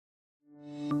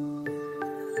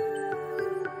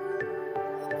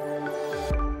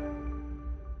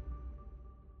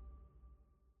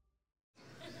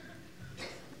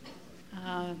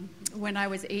when I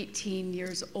was 18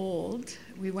 years old,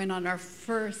 we went on our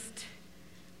first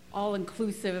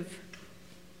all-inclusive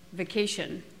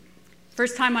vacation.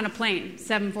 First time on a plane,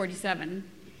 747.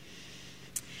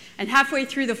 And halfway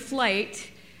through the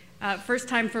flight, first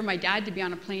time for my dad to be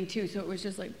on a plane too, so it was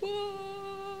just like,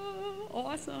 whoa,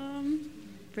 awesome,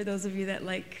 for those of you that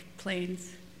like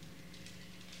planes.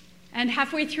 And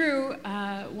halfway through,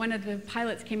 one of the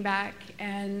pilots came back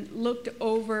and looked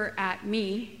over at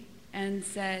me and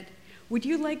said, "Would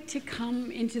you like to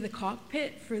come into the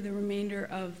cockpit for the remainder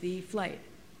of the flight?"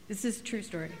 This is a true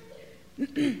story.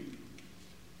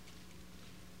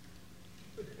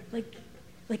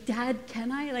 Like, Dad,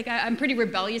 can I? I'm pretty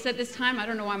rebellious at this time. I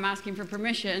don't know why I'm asking for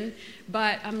permission,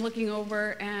 but I'm looking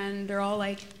over and they're all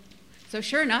like, so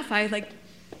sure enough, I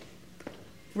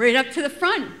right up to the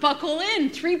front, buckle in,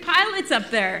 3 pilots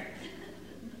up there.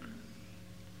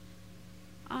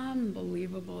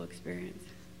 Unbelievable experience.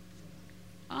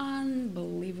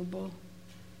 Unbelievable.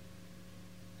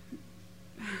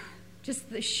 Just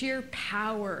the sheer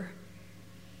power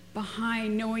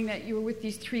behind knowing that you were with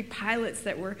these 3 pilots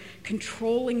that were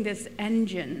controlling this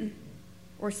engine,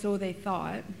 or so they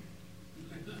thought.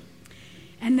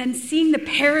 And then seeing the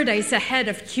paradise ahead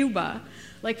of Cuba,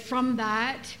 from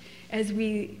that, as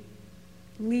we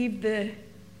leave the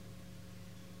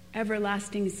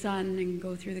everlasting sun and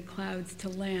go through the clouds to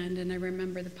land. And I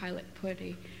remember the pilot put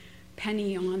a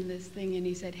penny on this thing and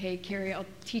he said, "Hey, Carrie, I'll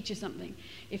teach you something.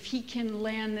 If he can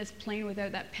land this plane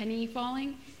without that penny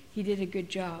falling, he did a good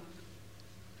job."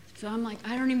 So I'm like,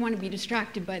 I don't even want to be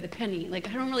distracted by the penny. I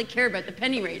don't really care about the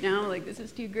penny right now. This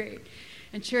is too great.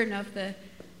 And sure enough, the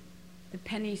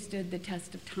penny stood the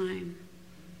test of time.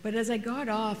 But as I got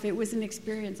off, it was an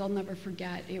experience I'll never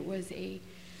forget. It was a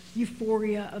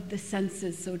euphoria of the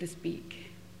senses, so to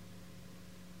speak.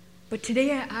 But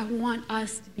today I want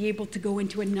us to be able to go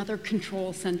into another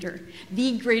control center,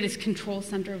 the greatest control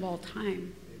center of all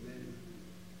time. Amen.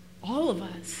 All of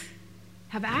us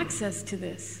have access to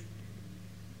this.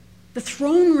 The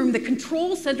throne room, the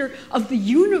control center of the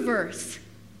universe.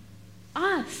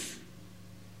 Us.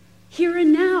 Here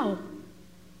and now.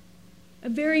 A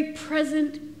very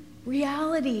present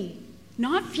reality.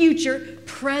 Not future,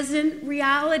 present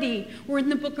reality. We're in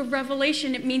the book of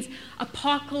Revelation. It means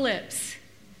apocalypse.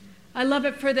 I love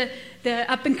it for the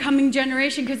up-and-coming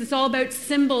generation because it's all about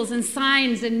symbols and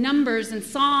signs and numbers and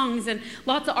songs and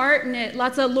lots of art in it,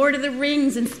 lots of Lord of the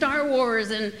Rings and Star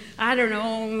Wars and, I don't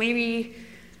know, maybe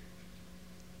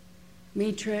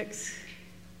Matrix.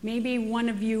 Maybe one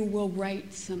of you will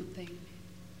write something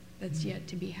that's yet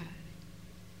to be had.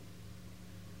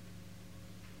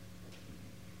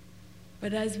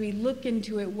 But as we look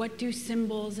into it, what do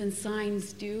symbols and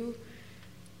signs do?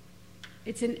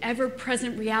 It's an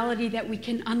ever-present reality that we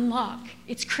can unlock.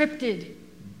 It's cryptid.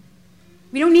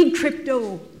 We don't need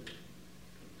crypto.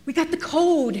 We got the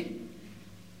code.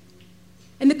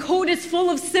 And the code is full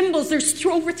of symbols. There's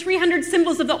over 300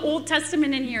 symbols of the Old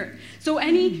Testament in here. So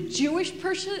any Jewish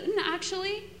person,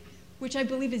 actually, which I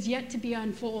believe is yet to be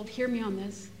unfold, hear me on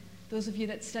this, those of you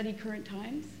that study current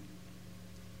times,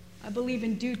 I believe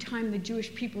in due time the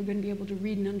Jewish people are going to be able to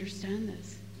read and understand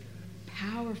this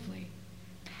powerfully.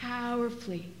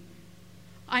 Powerfully.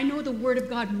 I know the Word of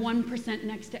God 1%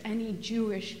 next to any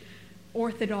Jewish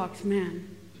Orthodox man.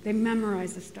 They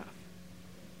memorize the stuff.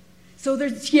 So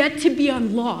there's yet to be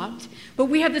unlocked, but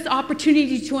we have this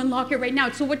opportunity to unlock it right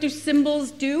now. So what do symbols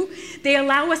do? They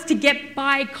allow us to get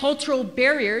by cultural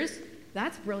barriers.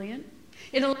 That's brilliant.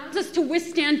 It allows us to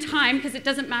withstand time because it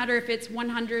doesn't matter if it's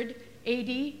 100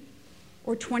 AD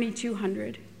or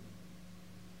 2200.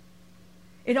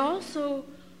 It also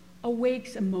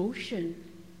awakes emotion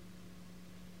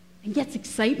and gets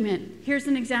excitement. Here's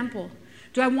an example.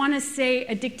 Do I want to say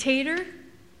a dictator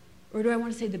or do I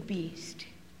want to say the beast?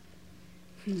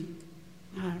 I don't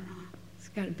know. It's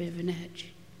got a bit of an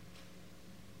edge.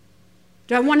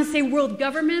 Do I want to say world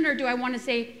government or do I want to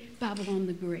say Babylon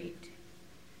the Great?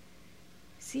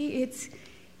 See,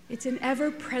 it's an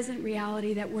ever-present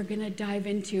reality that we're going to dive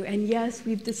into. And yes,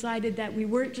 we've decided that we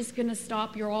weren't just going to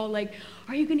stop. You're all like,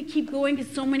 are you going to keep going?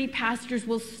 Because so many pastors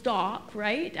will stop,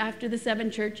 right, after the 7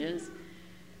 churches.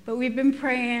 But we've been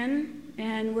praying,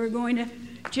 and we're going to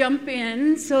jump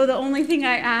in. So the only thing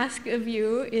I ask of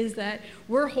you is that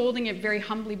we're holding it very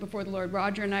humbly before the Lord.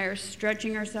 Roger and I are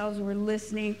stretching ourselves. We're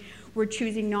listening. We're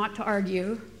choosing not to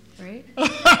argue. Right?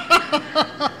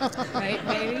 Right,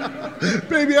 baby?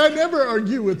 Baby, I never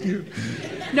argue with you.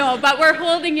 No, but we're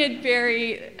holding it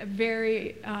very,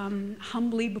 very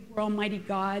humbly before Almighty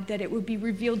God, that it would be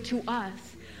revealed to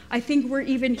us I think we're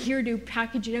even here to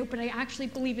package it out, but I actually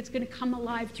believe it's going to come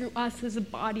alive through us as a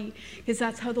body, because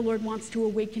that's how the Lord wants to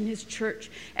awaken his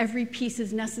church. Every piece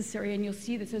is necessary, and you'll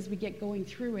see this as we get going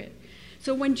through it.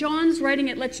 So when John's writing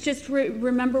it, let's just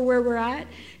remember where we're at.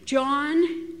 John,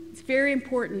 it's very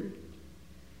important.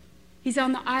 He's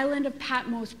on the island of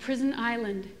Patmos, prison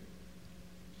island.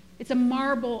 It's a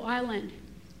marble island.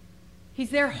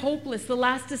 He's there hopeless, the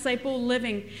last disciple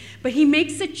living. But he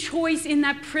makes a choice in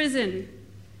that prison.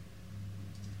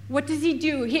 What does he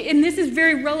do? And this is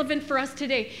very relevant for us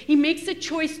today. He makes a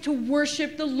choice to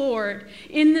worship the Lord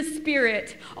in the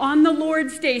Spirit on the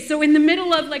Lord's Day. So in the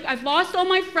middle of, like, I've lost all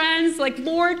my friends. Like,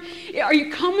 Lord, are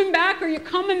you coming back? Are you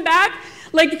coming back?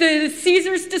 Like, the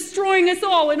Caesar's destroying us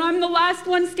all, and I'm the last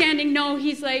one standing. No,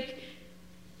 he's like,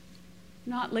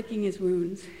 not licking his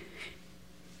wounds.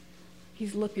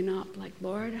 He's looking up like,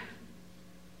 Lord,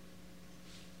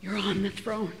 you're on the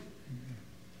throne.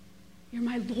 You're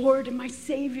my Lord and my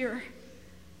Savior.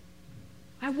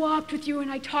 I walked with you and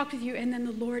I talked with you. And then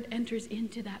the Lord enters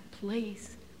into that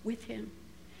place with him.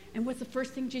 And what's the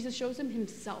first thing Jesus shows him?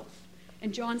 Himself.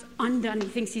 And John's undone. He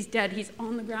thinks he's dead. He's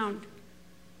on the ground.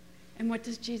 And what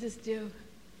does Jesus do?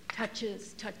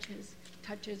 Touches.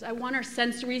 I want our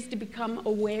sensories to become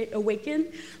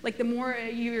awakened. Like, the more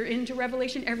you're into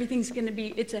Revelation, everything's going to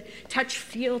be, it's a touch,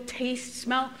 feel, taste,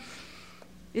 smell.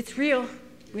 It's real.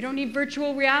 We don't need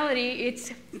virtual reality. It's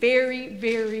very,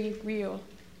 very real.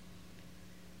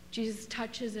 Jesus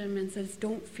touches him and says,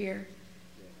 don't fear.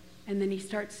 And then he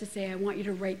starts to say, I want you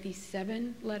to write these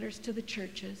 7 letters to the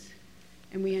churches.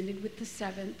 And we ended with the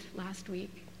 7th last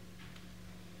week.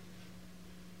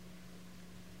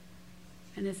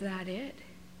 And is that it?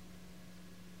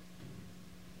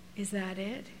 Is that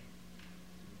it?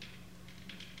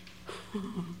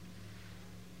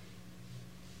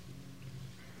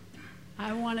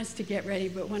 I want us to get ready,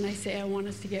 but when I say I want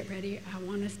us to get ready, I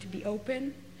want us to be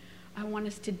open. I want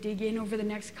us to dig in over the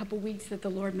next couple weeks, that the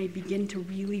Lord may begin to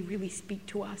really, really speak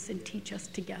to us and teach us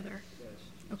together.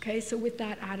 Okay, so with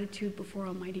that attitude before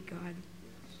Almighty God,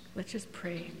 let's just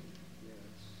pray.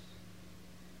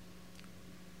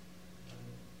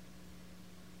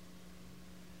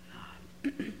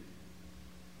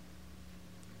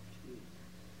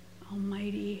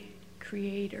 Almighty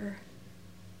Creator,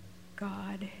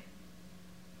 God,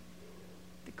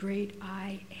 the great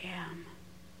I am.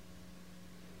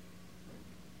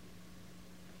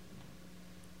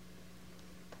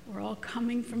 We're all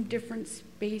coming from different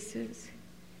spaces.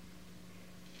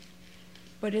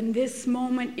 But in this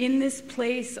moment, in this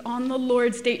place, on the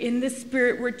Lord's Day, in the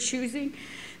Spirit, we're choosing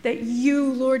that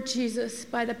you, Lord Jesus,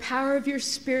 by the power of your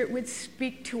Spirit, would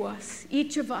speak to us,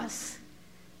 each of us,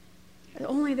 that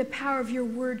only the power of your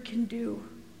word can do.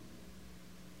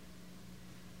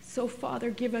 So, Father,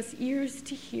 give us ears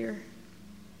to hear,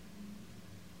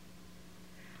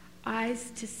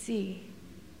 eyes to see,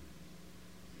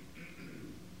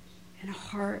 and a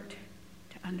heart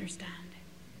to understand.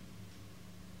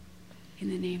 In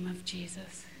the name of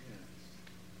Jesus.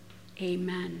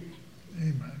 Amen.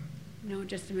 Amen. No,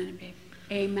 just a minute, babe.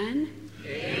 Amen?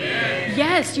 Amen.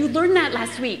 Yes, you learned that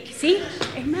last week. See?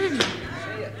 Amen.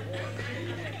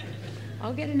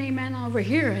 I'll get an amen over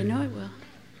here. I know I will.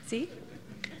 See?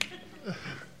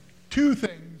 Two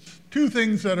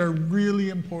things that are really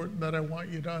important that I want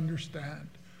you to understand.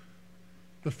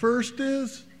 The first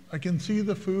is, I can see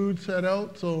the food set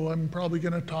out, so I'm probably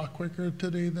going to talk quicker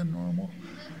today than normal.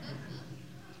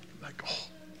 Like,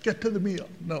 get to the meal.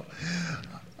 No.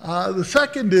 The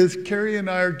second is, Carrie and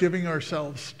I are giving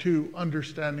ourselves to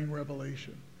understanding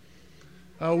Revelation.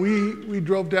 We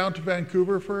drove down to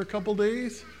Vancouver for a couple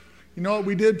days. You know what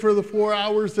we did for the 4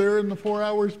 hours there and the 4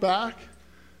 hours back?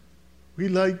 We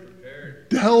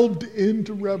delved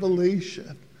into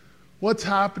Revelation. What's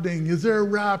happening? Is there a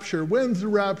rapture? When's the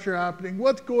rapture happening?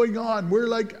 What's going on?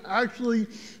 We're actually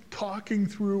talking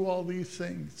through all these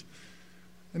things.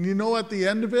 And you know, at the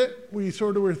end of it, we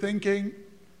sort of were thinking,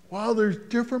 wow, there's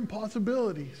different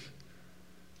possibilities.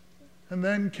 And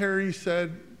then Carrie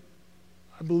said,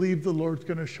 I believe the Lord's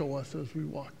going to show us as we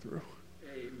walk through.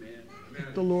 Amen.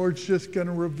 The Lord's just going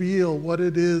to reveal what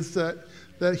it is that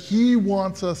he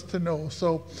wants us to know.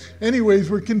 So anyways,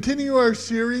 we're continuing our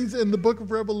series in the book of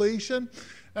Revelation,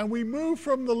 and we move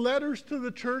from the letters to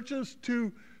the churches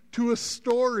to a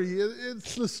story.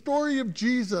 It's the story of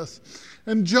Jesus.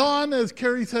 And John, as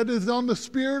Carrie said, is on the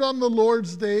Spirit on the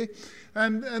Lord's Day,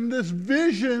 and this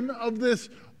vision of this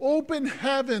open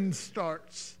heaven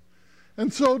starts.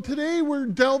 And so today we're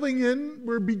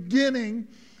beginning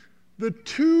the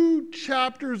 2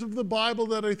 chapters of the Bible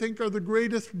that I think are the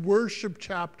greatest worship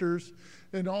chapters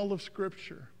in all of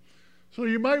Scripture. So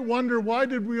you might wonder, why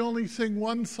did we only sing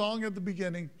one song at the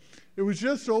beginning? It was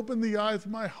just open the eyes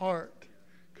of my heart,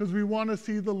 because we want to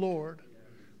see the Lord,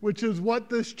 which is what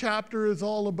this chapter is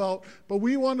all about. But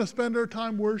we want to spend our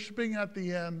time worshiping at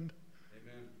the end,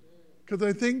 because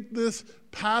I think this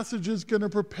passage is going to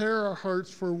prepare our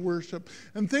hearts for worship.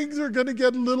 And things are going to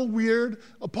get a little weird.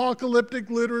 Apocalyptic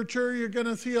literature, you're going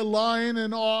to see a lion,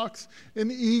 an ox, an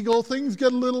eagle. Things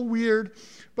get a little weird.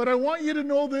 But I want you to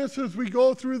know this as we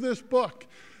go through this book.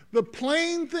 The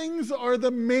plain things are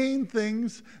the main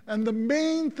things, and the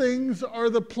main things are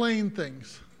the plain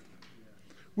things.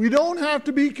 We don't have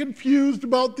to be confused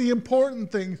about the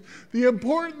important things. The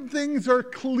important things are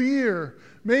clear.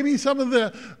 Maybe some of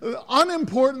the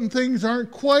unimportant things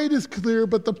aren't quite as clear,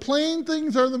 but the plain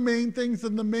things are the main things,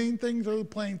 and the main things are the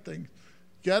plain things.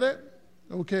 Get it?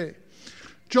 Okay.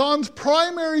 John's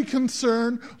primary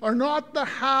concern are not the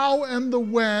how and the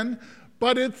when,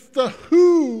 but it's the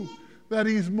who that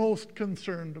he's most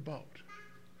concerned about.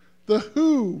 The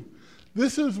who.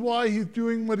 This is why he's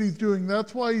doing what he's doing.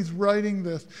 That's why he's writing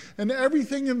this. And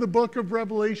everything in the book of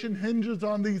Revelation hinges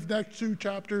on these next 2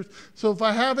 chapters. So if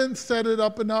I haven't set it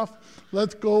up enough,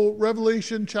 let's go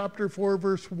Revelation chapter 4,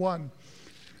 verse 1.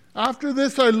 After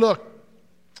this I looked,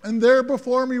 and there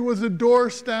before me was a door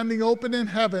standing open in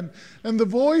heaven. And the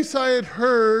voice I had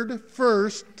heard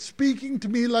first, speaking to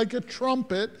me like a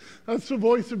trumpet, that's the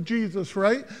voice of Jesus,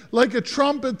 right? Like a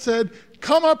trumpet said,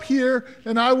 "Come up here,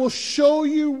 and I will show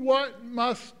you what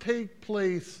must take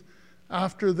place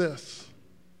after this."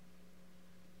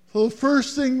 So the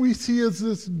first thing we see is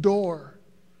this door.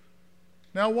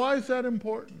 Now, why is that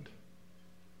important?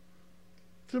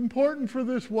 It's important for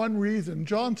this one reason.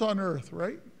 John's on earth,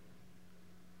 right?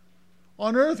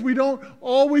 On earth, we don't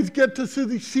always get to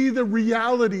see the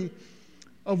reality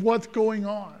of what's going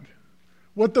on.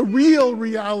 What the real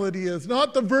reality is.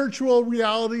 Not the virtual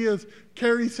reality, as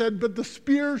Carrie said, but the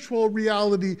spiritual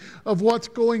reality of what's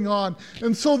going on.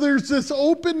 And so there's this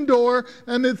open door,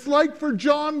 and it's like for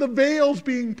John, the veil's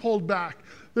being pulled back.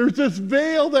 There's this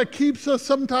veil that keeps us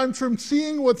sometimes from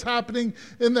seeing what's happening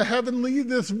in the heavenly,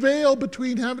 this veil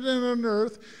between heaven and on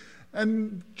earth.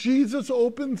 And Jesus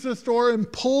opens this door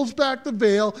and pulls back the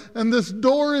veil, and this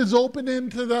door is open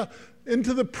into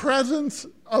the presence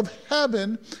of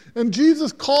heaven. And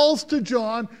Jesus calls to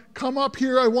John, "Come up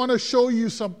here, I want to show you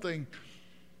something."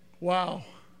 Wow.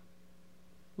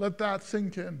 Let that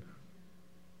sink in.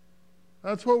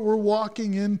 That's what we're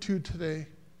walking into today.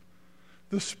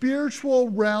 The spiritual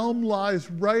realm lies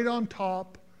right on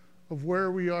top of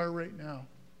where we are right now.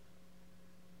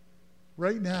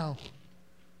 Right now.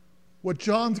 What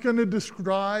John's going to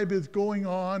describe is going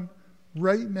on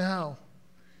right now.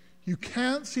 You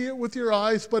can't see it with your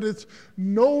eyes, but it's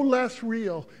no less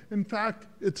real. In fact,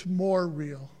 it's more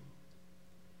real.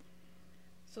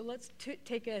 So let's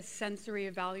take a sensory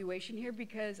evaluation here,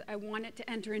 because I want it to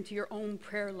enter into your own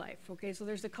prayer life. Okay, so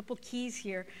there's a couple keys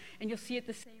here, and you'll see it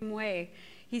the same way.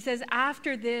 He says,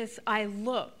 after this, I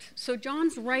looked. So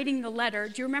John's writing the letter.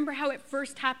 Do you remember how it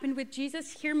first happened with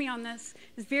Jesus? Hear me on this.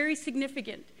 It's very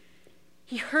significant.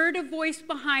 He heard a voice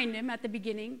behind him at the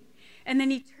beginning, and then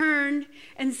he turned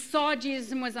and saw Jesus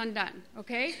and was undone,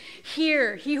 okay?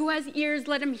 Hear. He who has ears,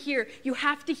 let him hear. You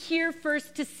have to hear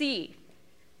first to see.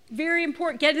 Very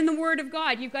important. Get in the Word of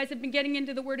God. You guys have been getting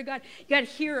into the Word of God. You got to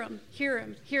hear him, hear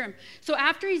him, hear him. So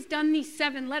after he's done these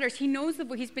 7 letters, he knows the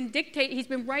book. He's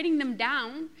been writing them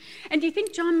down. And do you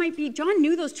think John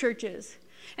knew those churches?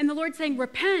 And the Lord's saying,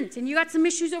 repent, and you got some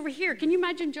issues over here. Can you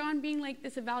imagine John being like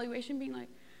this evaluation, being like,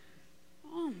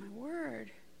 oh my word,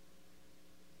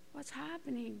 what's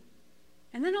happening?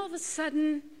 And then all of a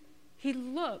sudden, he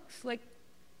looks like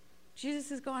Jesus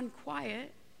has gone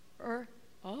quiet, or,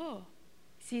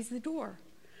 sees the door.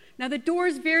 Now, the door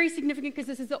is very significant because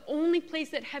this is the only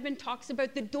place that heaven talks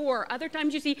about the door. Other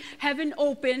times you see heaven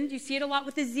opened. You see it a lot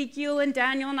with Ezekiel and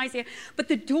Daniel and Isaiah. But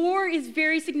the door is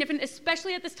very significant,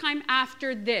 especially at this time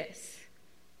after this.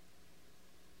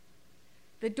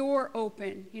 The door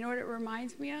opened. You know what it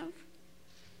reminds me of?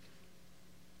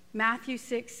 Matthew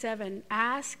 6:7,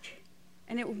 ask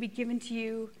and it will be given to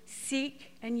you.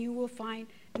 Seek and you will find.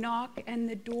 Knock and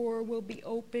the door will be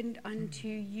opened unto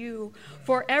you.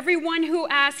 For everyone who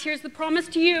asks, here's the promise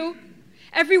to you.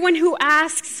 Everyone who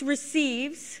asks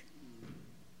receives.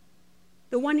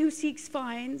 The one who seeks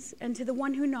finds. And to the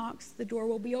one who knocks, the door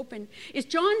will be open. Is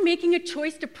John making a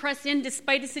choice to press in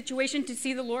despite his situation to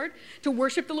see the Lord? To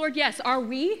worship the Lord? Yes. Are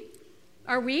we?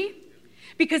 Are we?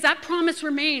 Because that promise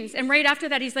remains. And right after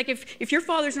that, he's like, if your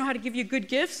fathers know how to give you good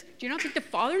gifts, do you not think the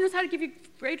Father knows how to give you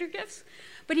greater gifts?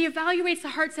 But he evaluates the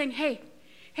heart saying, hey,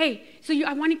 Hey, so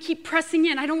I want to keep pressing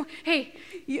in. Hey,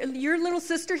 your little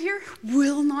sister here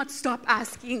will not stop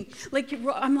asking.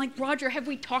 I'm like, Roger, have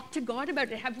we talked to God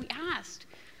about it? Have we asked?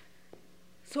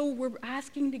 So we're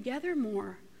asking together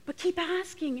more. But keep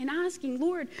asking and asking,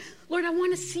 Lord, I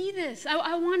want to see this.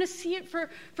 I want to see it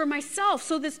for myself.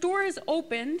 So this door is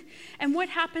opened, and what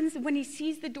happens when he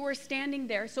sees the door standing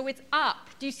there? So it's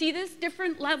up. Do you see this?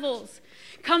 Different levels.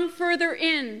 Come further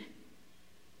in.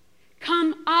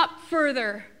 Come up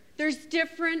further. There's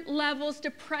different levels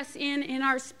to press in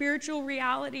our spiritual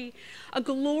reality, a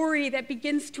glory that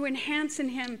begins to enhance in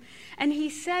him. And he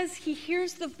says he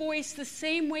hears the voice the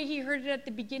same way he heard it at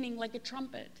the beginning, like a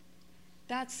trumpet.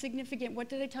 That's significant. What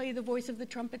did I tell you the voice of the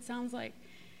trumpet sounds like?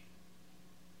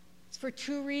 It's for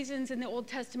two reasons in the Old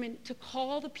Testament: to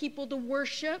call the people to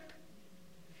worship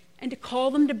and to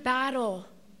call them to battle.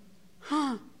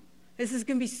 This is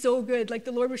going to be so good. Like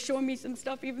the Lord was showing me some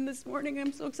stuff even this morning.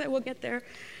 I'm so excited. We'll get there.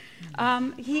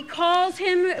 He calls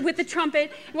him with the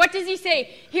trumpet. What does he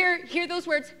say? Hear those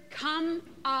words. Come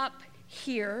up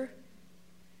here,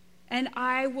 and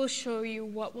I will show you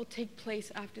what will take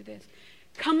place after this.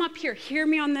 Come up here. Hear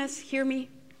me on this. Hear me.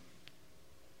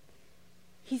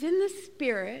 He's in the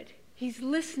Spirit. He's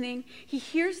listening. He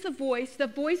hears the voice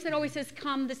that always says,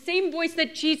 come, the same voice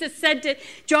that Jesus said to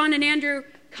John and Andrew,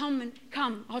 come.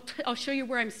 I'll show you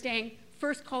where I'm staying.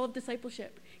 First call of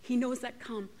discipleship. He knows that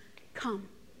come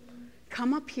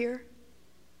up here,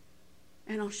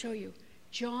 and I'll show you.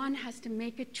 John has to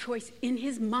make a choice in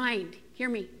his mind, hear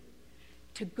me,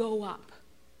 to go up.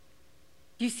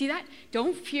 Do you see that?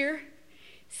 Don't fear.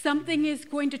 Something is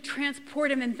going to transport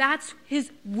him, and that's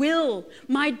his will.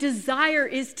 My desire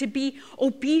is to be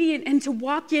obedient and to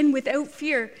walk in without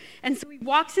fear. And so he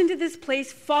walks into this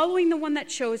place following the one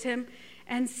that shows him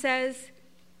and says,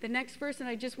 the next verse, and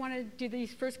I just want to do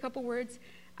these first couple words,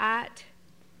 at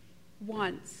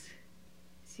once.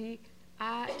 See,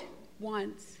 at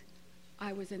once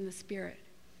I was in the Spirit.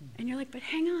 And you're like, but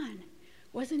hang on.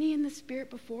 Wasn't he in the Spirit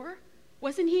before?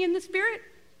 Wasn't he in the Spirit?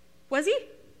 Was he?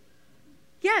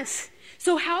 Yes.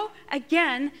 So how?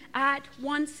 Again, at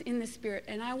once in the Spirit.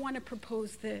 And I want to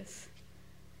propose this.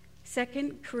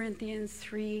 2 Corinthians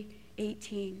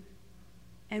 3:18.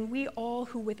 And we all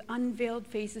who with unveiled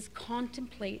faces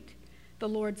contemplate the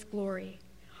Lord's glory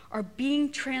are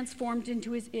being transformed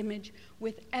into his image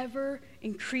with ever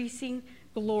increasing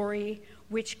glory,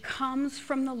 which comes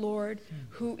from the Lord,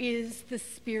 who is the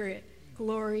Spirit.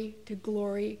 Glory to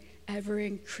glory, ever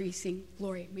increasing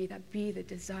glory. May that be the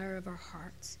desire of our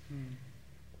hearts.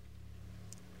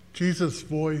 Jesus'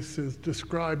 voice is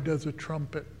described as a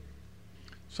trumpet.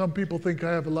 Some people think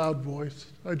I have a loud voice.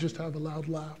 I just have a loud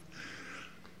laugh.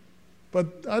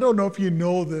 But I don't know if you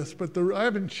know this, but I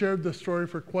haven't shared this story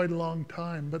for quite a long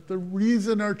time. But the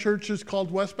reason our church is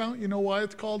called Westmount, you know why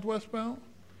it's called Westmount?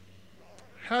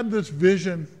 Had this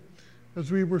vision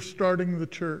as we were starting the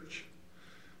church.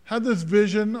 Had this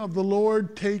vision of the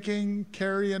Lord taking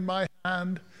Carrie in my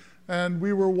hand, and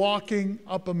we were walking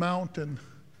up a mountain.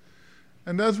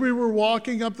 And as we were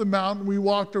walking up the mountain, we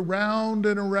walked around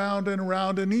and around and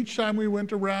around, and each time we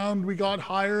went around, we got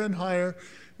higher and higher.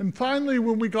 And finally,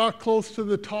 when we got close to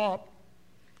the top,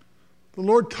 the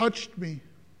Lord touched me.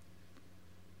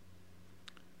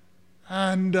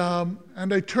 And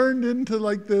I turned into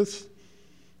like this.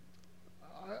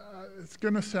 It's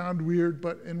going to sound weird,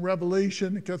 but in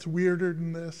Revelation, it gets weirder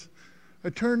than this.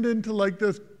 I turned into like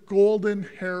this golden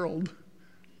herald,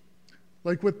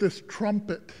 like with this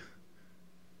trumpet.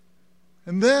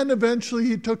 And then eventually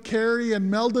he took Carrie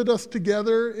and melded us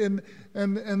together, and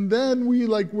then we're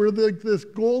like this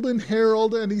golden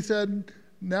herald, and he said,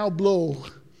 now blow,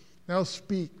 now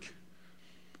speak.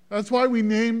 That's why we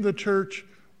named the church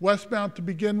Westmount to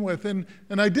begin with. And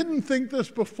I didn't think this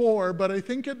before, but I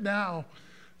think it now.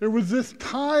 There was this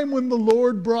time when the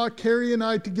Lord brought Carrie and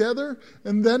I together,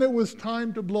 and then it was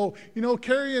time to blow. You know,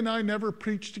 Carrie and I never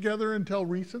preached together until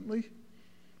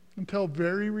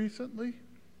very recently.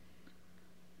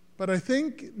 But I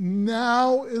think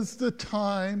now is the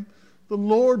time the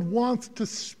Lord wants to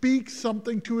speak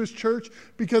something to his church,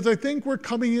 because I think we're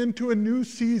coming into a new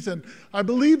season. I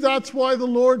believe that's why the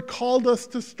Lord called us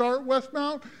to start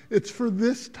Westmount. It's for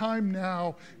this time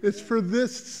now. It's for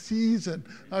this season.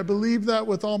 I believe that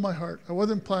with all my heart. I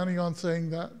wasn't planning on saying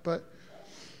that, but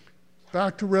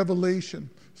back to Revelation.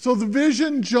 So the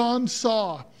vision John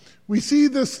saw, we see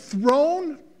this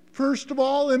throne. First of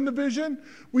all, in the vision,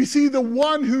 we see the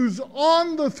one who's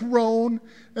on the throne,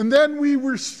 and then we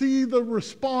will see the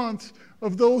response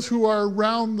of those who are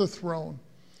around the throne.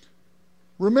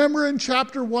 Remember in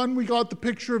chapter 1, we got the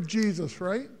picture of Jesus,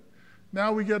 right?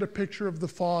 Now we get a picture of the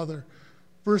Father.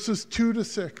 verses 2 to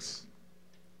 6.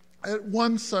 At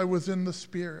once I was in the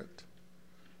Spirit,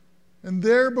 and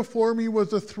there before me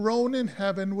was a throne in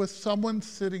heaven with someone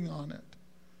sitting on it.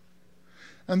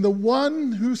 And the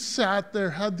one who sat there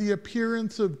had the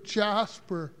appearance of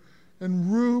jasper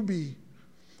and ruby.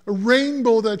 A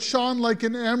rainbow that shone like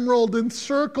an emerald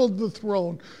encircled the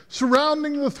throne.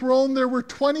 Surrounding the throne there were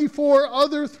 24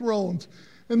 other thrones,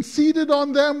 and seated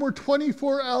on them were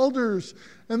 24 elders,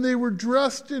 and they were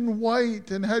dressed in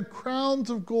white and had crowns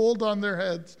of gold on their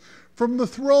heads. From the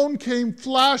throne came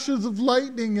flashes of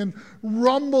lightning and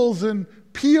rumbles and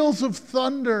peals of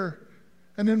thunder.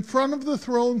 And in front of the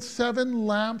throne 7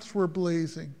 lamps were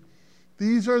blazing.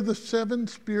 These are the 7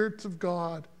 spirits of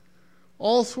God.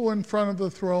 Also in front of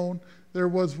the throne there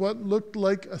was what looked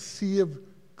like a sea of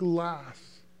glass,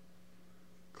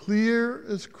 clear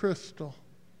as crystal.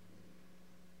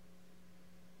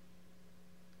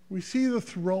 We see the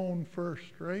throne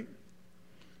first, right?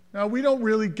 Now, we don't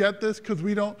really get this because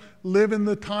we don't live in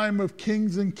the time of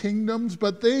kings and kingdoms,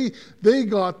 but they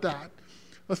got that.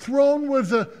 A throne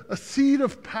was a seat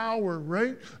of power,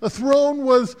 right? A throne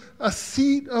was a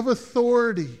seat of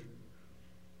authority.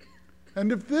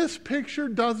 And if this picture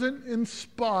doesn't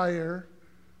inspire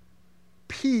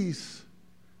peace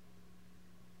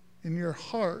in your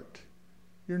heart,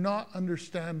 you're not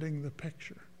understanding the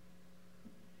picture.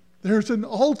 There's an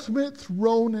ultimate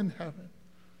throne in heaven.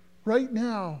 Right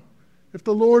now, if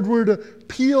the Lord were to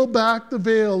peel back the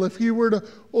veil, if he were to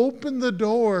open the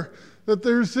door, that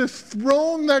there's this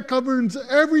throne that governs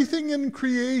everything in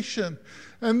creation.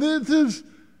 And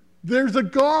there's a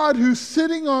God who's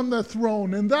sitting on the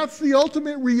throne, and that's the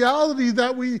ultimate reality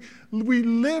that we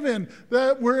live in,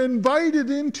 that we're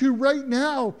invited into right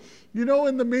now. You know,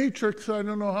 in The Matrix, I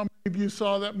don't know how many of you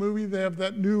saw that movie. They have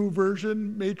that new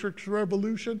version, Matrix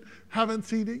Revolution. Haven't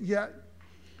seen it yet.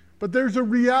 But there's a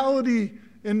reality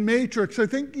in Matrix. I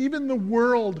think even the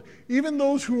world, even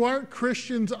those who aren't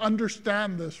Christians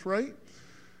understand this, right?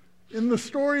 In the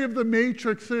story of The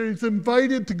Matrix, he's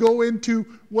invited to go into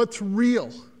what's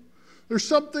real. There's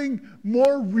something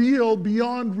more real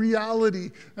beyond reality.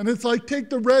 And it's like,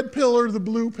 take the red pill or the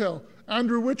blue pill.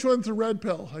 Andrew, which one's the red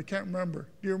pill? I can't remember.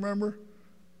 Do you remember?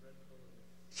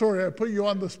 Sorry, I put you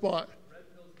on the spot.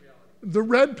 The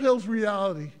red pill's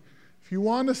reality. If you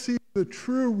want to see the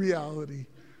true reality,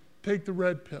 take the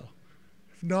red pill.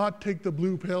 If not, take the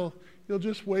blue pill. You'll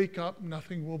just wake up,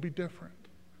 nothing will be different.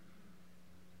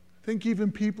 I think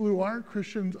even people who aren't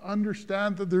Christians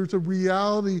understand that there's a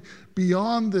reality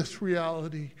beyond this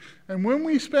reality. And when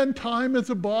we spend time as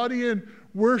a body in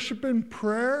worship and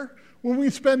prayer, when we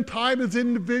spend time as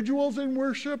individuals in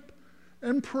worship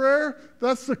and prayer,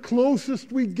 that's the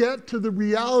closest we get to the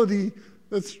reality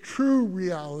that's true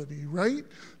reality, right?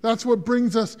 That's what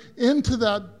brings us into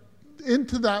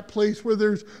that place where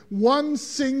there's one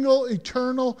single,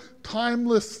 eternal,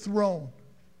 timeless throne.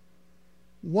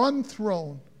 One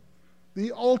throne.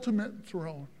 The ultimate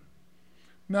throne.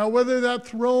 Now, whether that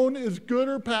throne is good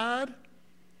or bad,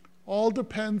 all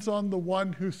depends on the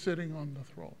one who's sitting on the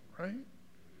throne, right?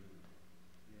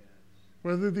 Yes.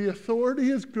 Whether the authority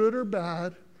is good or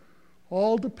bad,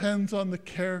 all depends on the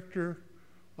character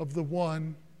of the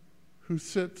one who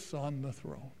sits on the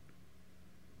throne.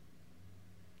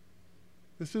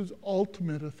 This is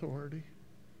ultimate authority.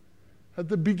 At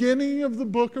the beginning of the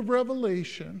book of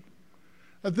Revelation,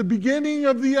 at the beginning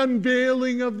of the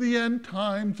unveiling of the end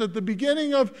times, at the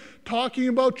beginning of talking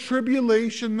about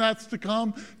tribulation that's to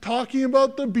come, talking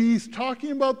about the beast,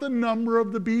 talking about the number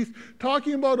of the beast,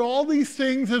 talking about all these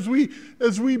things as we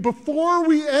before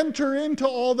we enter into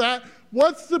all that,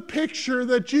 what's the picture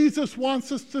that Jesus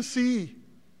wants us to see? Yes.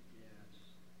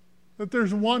 That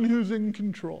there's one who's in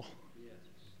control.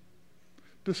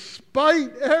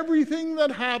 Despite everything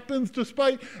that happens,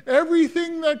 despite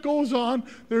everything that goes on,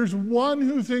 there's one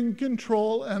who's in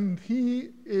control, and he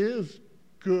is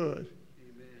good.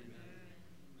 Amen.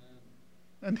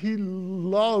 And he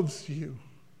loves you.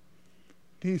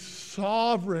 He's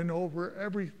sovereign over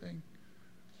everything.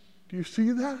 Do you see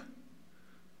that?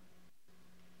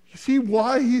 You see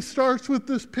why he starts with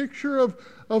this picture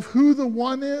of who the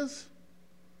one is?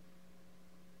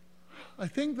 I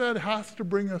think that has to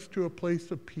bring us to a place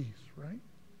of peace, right?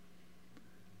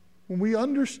 When we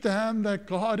understand that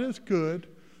God is good,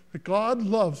 that God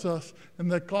loves us,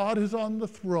 and that God is on the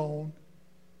throne,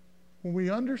 when we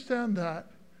understand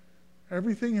that,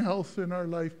 everything else in our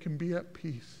life can be at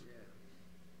peace.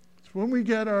 It's when we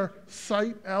get our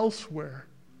sight elsewhere,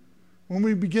 when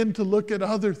we begin to look at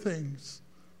other things,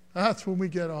 that's when we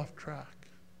get off track.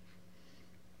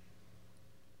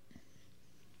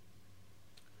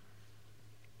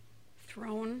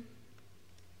 Throne.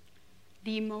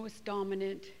 the most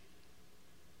dominant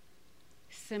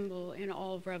symbol in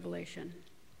all of Revelation.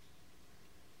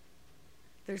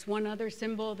 There's one other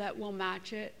symbol that will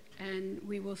match it, and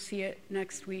we will see it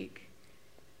next week.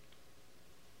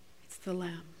 It's the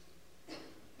Lamb.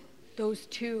 Those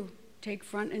two take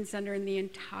front and center in the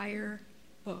entire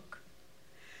book.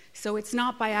 So it's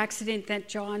not by accident that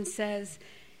John says,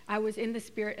 I was in the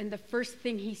Spirit, and the first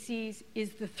thing he sees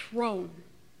is the throne.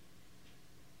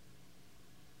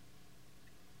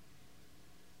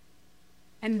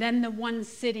 And then the one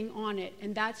sitting on it.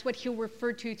 And that's what he'll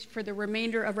refer to for the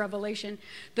remainder of Revelation.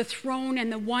 The throne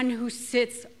and the one who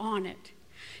sits on it.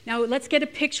 Now, let's get a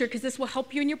picture, because this will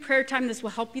help you in your prayer time. This will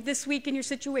help you this week in your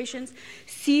situations.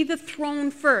 See the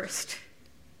throne first.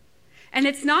 And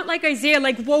it's not like Isaiah,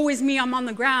 like, woe is me, I'm on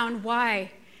the ground.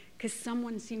 Why? Because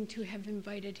someone seemed to have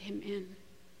invited him in.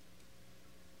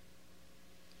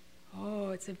 Oh,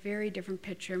 it's a very different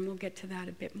picture, and we'll get to that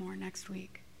a bit more next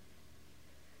week.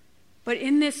 But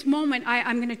in this moment,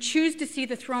 I'm going to choose to see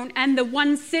the throne and the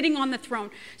one sitting on the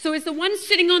throne. So is the one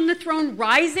sitting on the throne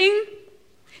rising?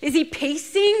 Is he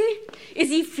pacing? Is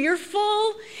he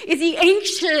fearful? Is he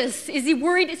anxious? Is he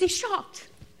worried? Is he shocked?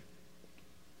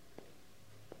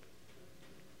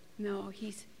 No,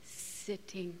 he's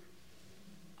sitting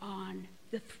on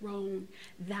the throne.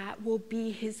 That will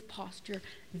be his posture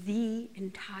the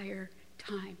entire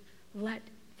time. Let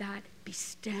that be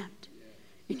stamped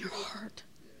in your heart.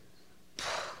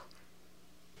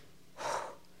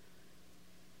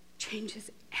 Changes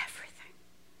everything.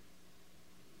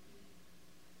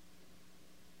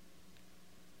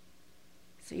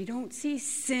 So you don't see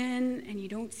sin, and you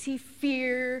don't see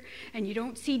fear, and you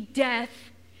don't see death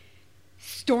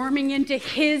storming into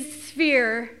his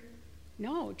sphere.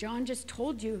 No, John just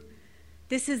told you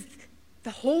this is the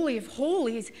Holy of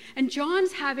Holies, and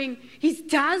John's he's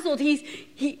dazzled.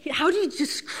 How do you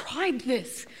describe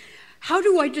this? How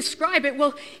do I describe it?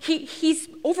 Well, he's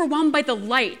overwhelmed by the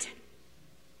light.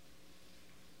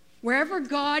 Wherever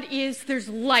God is, there's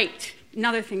light.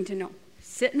 Another thing to know.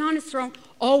 Sitting on his throne,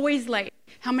 always light.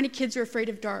 How many kids are afraid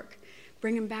of dark?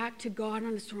 Bring him back to God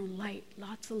on his throne. Light,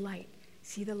 lots of light.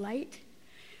 See the light?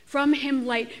 From him,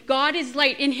 light. God is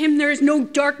light. In him, there is no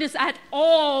darkness at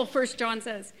all, 1 John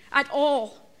says. At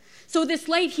all. So this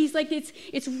light, he's like,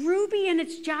 it's ruby and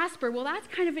it's jasper. Well, that's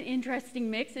kind of an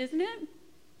interesting mix, isn't it?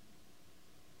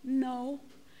 No,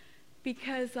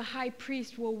 because the high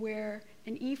priest will wear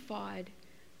an ephod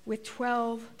with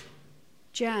 12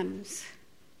 gems.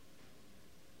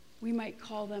 We might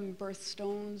call them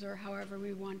birthstones or however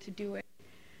we want to do it.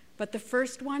 But the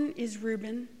first one is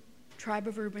Reuben, tribe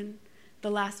of Reuben.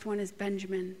 The last one is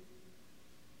Benjamin.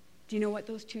 Do you know what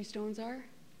those two stones are?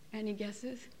 Any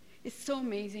guesses? It's so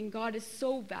amazing. God is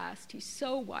so vast. He's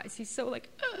so wise. He's so like,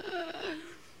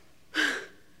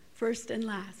 first and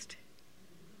last.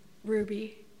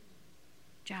 Ruby,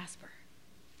 jasper.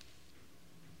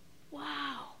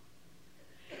 Wow.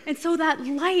 And so that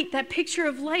light, that picture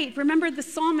of light, remember the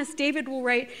psalmist David will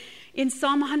write in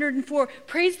Psalm 104,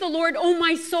 praise the Lord, O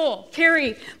my soul.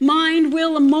 Carry mind,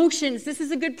 will, emotions. This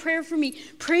is a good prayer for me.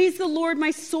 Praise the Lord,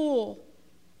 my soul.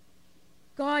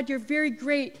 God, you're very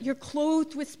great. You're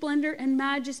clothed with splendor and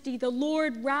majesty. The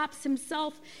Lord wraps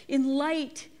himself in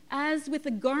light as with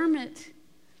a garment.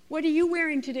 What are you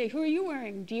wearing today? Who are you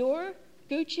wearing? Dior?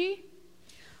 Gucci?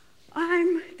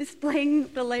 I'm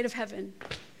displaying the light of heaven.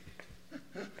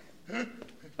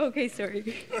 Okay,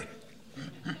 sorry.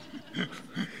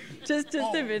 Just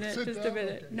a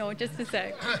minute. No, just a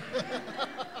sec.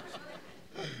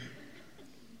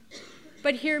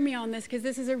 But hear me on this, because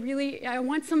this is I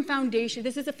want some foundation.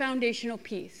 This is a foundational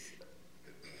piece.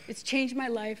 It's changed my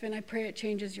life, and I pray it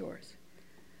changes yours.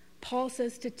 Paul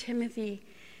says to Timothy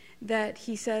that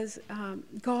he says,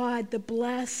 God, the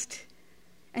blessed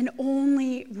and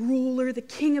only ruler, the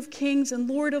King of kings and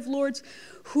Lord of lords,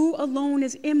 who alone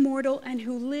is immortal and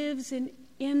who lives in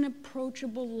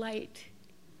inapproachable light.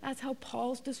 That's how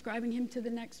Paul's describing him to the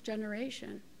next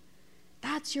generation.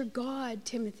 That's your God,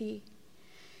 Timothy.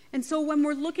 And so when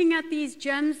we're looking at these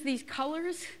gems, these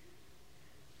colors,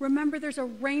 remember there's a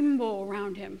rainbow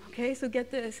around him. Okay, so get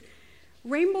this.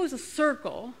 Rainbow is a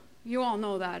circle. You all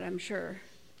know that, I'm sure.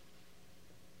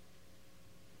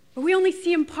 But we only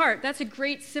see in part. That's a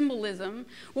great symbolism.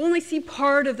 We'll only see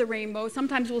part of the rainbow.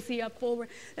 Sometimes we'll see a full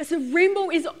rainbow. The rainbow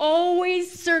is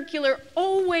always circular,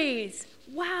 always.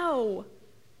 Wow.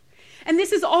 And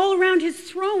this is all around his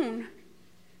throne.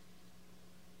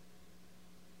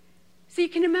 So you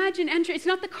can imagine entering. It's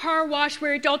not the car wash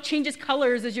where it all changes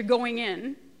colors as you're going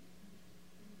in.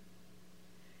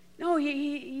 No,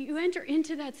 you enter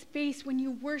into that space when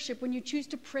you worship, when you choose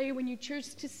to pray, when you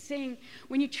choose to sing,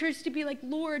 when you choose to be like,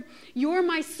 Lord, you're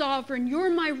my sovereign, you're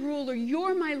my ruler,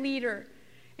 you're my leader.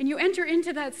 And you enter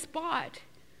into that spot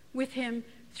with him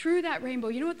through that rainbow.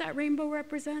 You know what that rainbow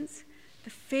represents? The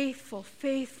faithful,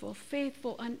 faithful,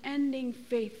 faithful, unending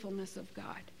faithfulness of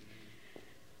God.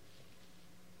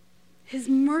 His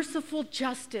merciful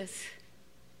justice.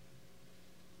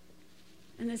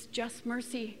 And this just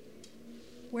mercy,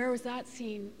 where was that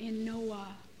seen? In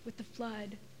Noah with the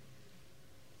flood.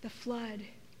 The flood.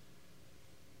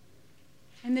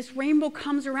 And this rainbow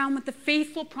comes around with the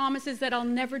faithful promises that I'll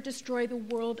never destroy the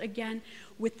world again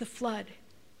with the flood.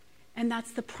 And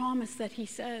that's the promise that he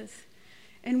says.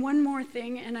 And one more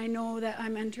thing, and I know that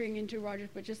I'm entering into Rogers,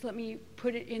 but just let me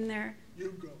put it in there.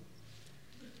 You go.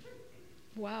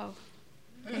 Wow.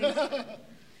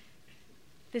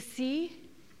 The sea,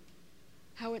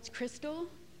 how it's crystal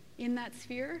in that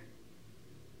sphere.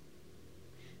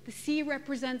 The sea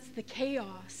represents the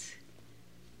chaos.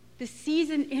 The sea's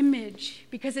an image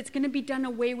because it's going to be done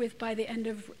away with by the end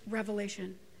of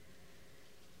Revelation.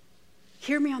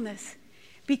 Hear me on this.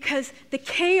 Because the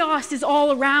chaos is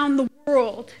all around the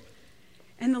world.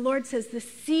 And the Lord says the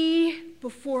sea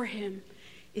before him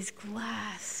is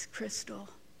glass crystal.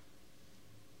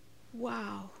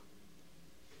 Wow.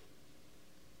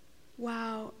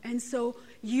 Wow. And so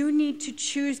you need to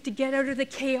choose to get out of the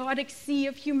chaotic sea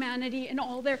of humanity and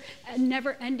all their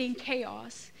never-ending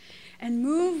chaos and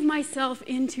move myself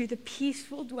into the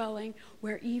peaceful dwelling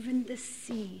where even the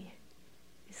sea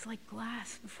is like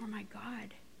glass before my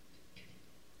God.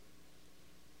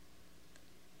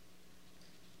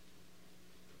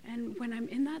 And when I'm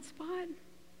in that spot,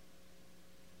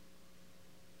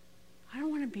 I don't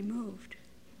want to be moved.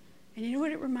 And you know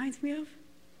what it reminds me of?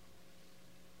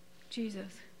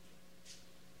 Jesus.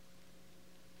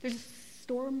 There's a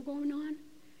storm going on.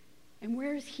 And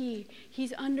where is he?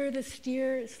 He's under the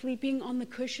steer, sleeping on the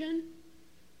cushion.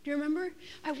 Do you remember?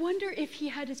 I wonder if he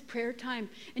had his prayer time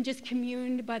and just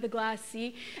communed by the glass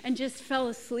sea and just fell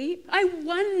asleep. I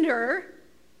wonder.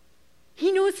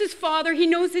 He knows his Father. He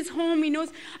knows his home. He knows,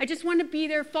 I just want to be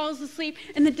there, falls asleep.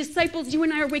 And the disciples, you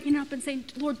and I, are waking up and saying,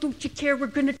 Lord, don't you care? We're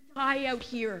going to die out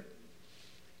here.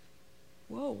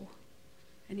 Whoa.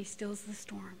 And he stills the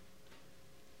storm.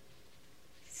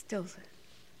 He stills it.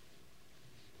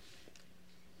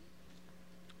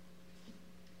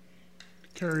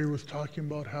 Carrie was talking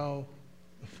about how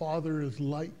the Father is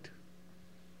light.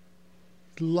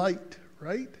 Light,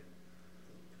 right?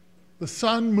 The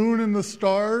sun, moon, and the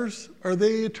stars, are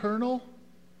they eternal?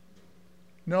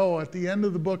 No, at the end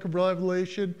of the book of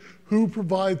Revelation, who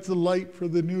provides the light for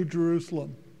the New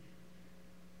Jerusalem?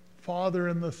 Father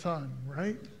and the Son,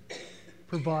 right?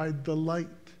 Provide the light.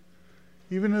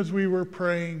 Even as we were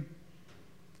praying,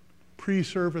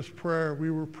 pre-service prayer, we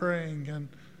were praying,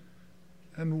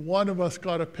 and one of us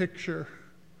got a picture.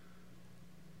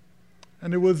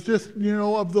 And it was just,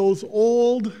 of those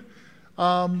old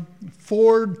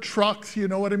Ford trucks, you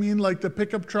know what I mean? Like the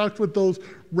pickup trucks with those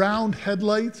round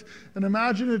headlights. And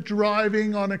imagine it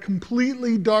driving on a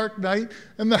completely dark night,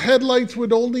 and the headlights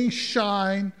would only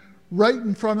shine right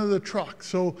in front of the truck.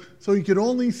 So you could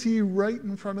only see right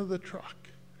in front of the truck.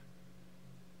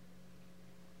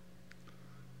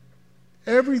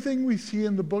 Everything we see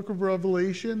in the book of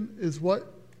Revelation is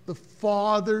what the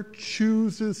Father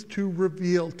chooses to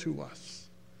reveal to us.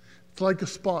 It's like a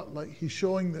spotlight. He's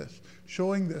showing this,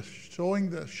 showing this, showing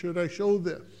this. Should I show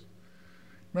this?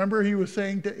 Remember he was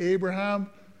saying to Abraham,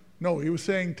 no, he was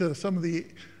saying to some of the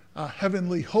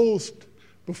heavenly host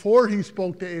before he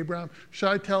spoke to Abraham, should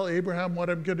I tell Abraham what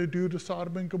I'm going to do to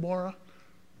Sodom and Gomorrah?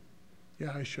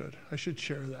 Yeah, I should. I should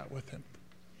share that with him.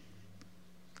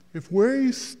 If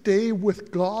we stay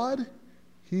with God,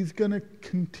 he's going to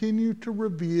continue to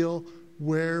reveal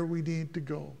where we need to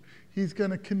go. He's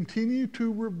going to continue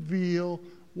to reveal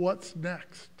what's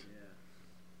next.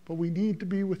 But we need to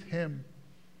be with him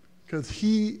because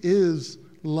he is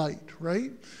light,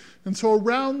 right? And so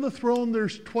around the throne,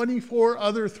 there's 24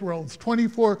 other thrones,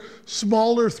 24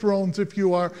 smaller thrones, if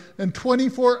you are, and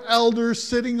 24 elders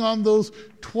sitting on those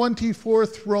 24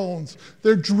 thrones.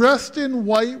 They're dressed in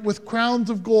white with crowns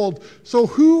of gold. So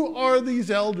who are these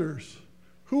elders?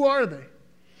 Who are they?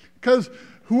 Because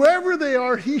whoever they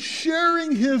are, he's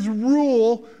sharing his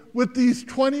rule with these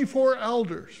 24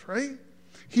 elders, right?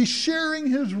 He's sharing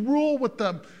his rule with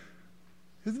them.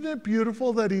 Isn't it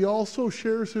beautiful that he also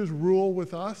shares his rule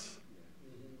with us?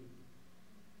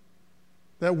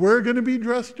 That we're going to be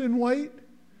dressed in white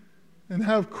and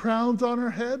have crowns on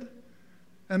our head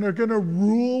and are going to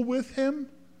rule with him?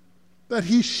 that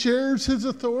he shares his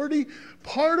authority.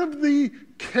 Part of the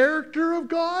character of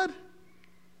God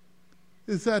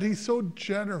is that he's so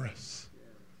generous.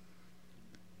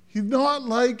 He's not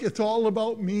like it's all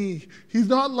about me. He's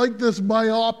not like this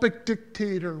myopic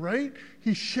dictator, right?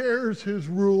 He shares his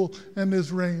rule and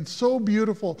his reign. So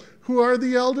beautiful. Who are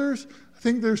the elders? I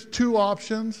think there's two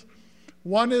options.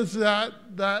 One is that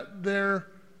they're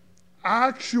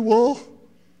actual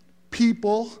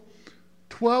people,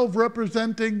 12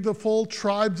 representing the full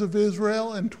tribes of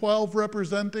Israel and 12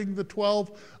 representing the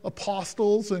 12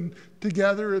 apostles, and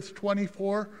together it's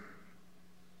 24.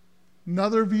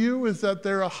 Another view is that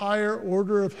they're a higher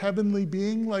order of heavenly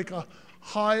being, like a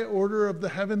high order of the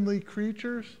heavenly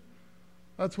creatures.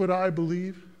 That's what I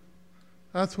believe.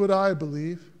 That's what I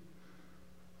believe.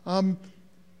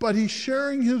 But he's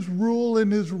sharing his rule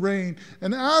and his reign.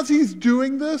 And as he's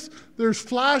doing this, there's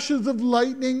flashes of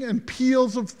lightning and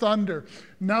peals of thunder.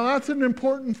 Now that's an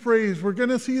important phrase. We're going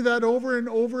to see that over and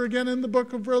over again in the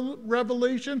book of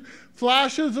Revelation.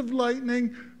 Flashes of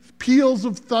lightning, peals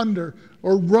of thunder,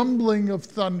 or rumbling of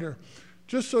thunder.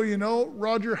 Just so you know,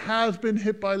 Roger has been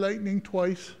hit by lightning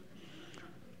twice.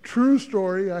 True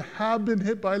story, I have been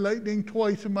hit by lightning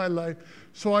twice in my life,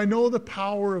 so I know the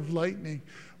power of lightning.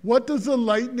 What does the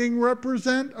lightning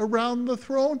represent around the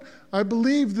throne? I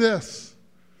believe this.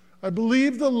 I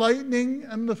believe the lightning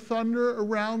and the thunder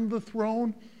around the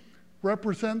throne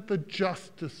represent the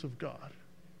justice of God.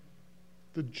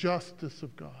 The justice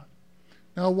of God.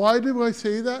 Now, why do I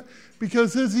say that?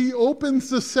 Because as he opens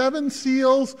the 7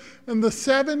 seals and the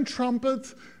 7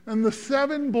 trumpets and the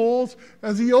 7 bowls,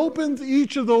 as he opens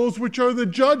each of those, which are the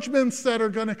judgments that are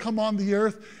going to come on the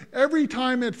earth, every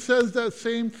time it says that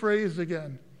same phrase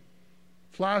again.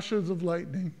 Flashes of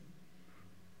lightning,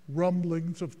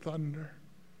 rumblings of thunder.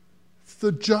 It's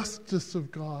the justice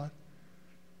of God.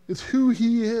 It's who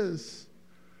he is.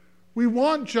 We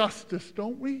want justice,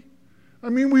 don't we? I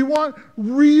mean, we want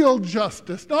real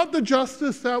justice, not the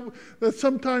justice that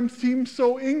sometimes seems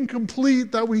so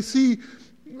incomplete that we see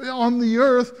on the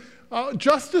earth.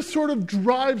 Justice sort of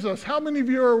drives us. How many of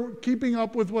you are keeping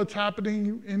up with what's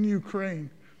happening in Ukraine?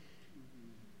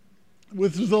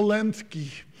 With Zelensky.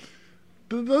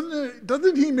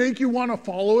 Doesn't he make you want to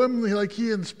follow him? Like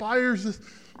he inspires us.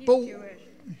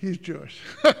 He's Jewish.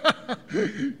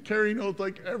 Carrie knows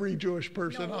like every Jewish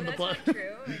person on the planet. No, that's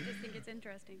not true. I just think it's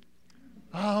interesting.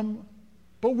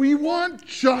 But we want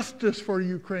justice for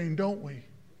Ukraine, don't we?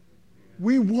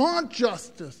 We want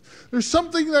justice. There's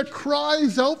something that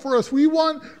cries out for us. We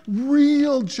want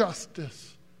real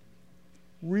justice.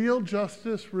 Real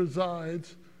justice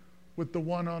resides with the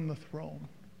one on the throne.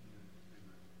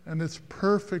 And it's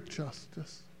perfect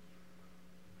justice.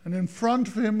 And in front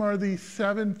of him are these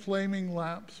 7 flaming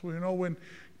lamps. We know when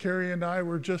Carrie and I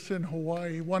were just in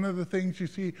Hawaii, one of the things you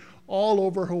see all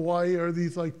over Hawaii are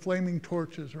these like flaming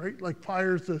torches, right? Like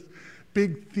fire's this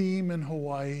big theme in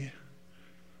Hawaii.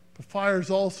 But fire's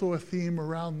also a theme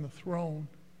around the throne.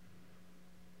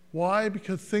 Why?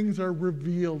 Because things are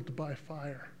revealed by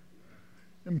fire.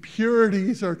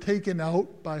 Impurities are taken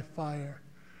out by fire.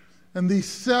 And these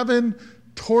 7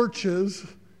 torches,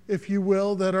 if you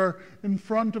will, that are in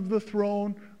front of the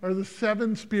throne are the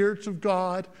 7 spirits of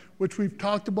God, which we've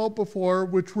talked about before,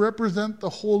 which represent the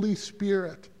Holy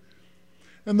Spirit.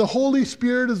 And the Holy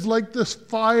Spirit is like this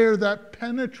fire that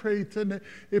penetrates and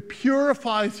it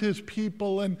purifies his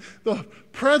people. And the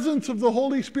presence of the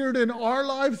Holy Spirit in our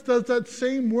lives does that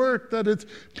same work, that it's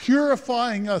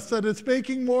purifying us, that it's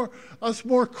making us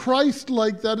more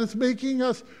Christ-like, that it's making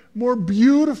us more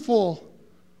beautiful.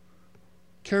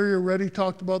 Carrie already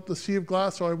talked about the sea of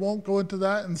glass, so I won't go into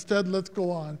that. Instead, let's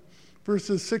go on.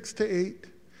 Verses 6 to 8.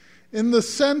 In the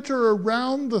center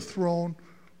around the throne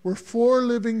were 4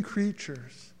 living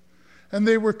creatures, and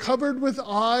they were covered with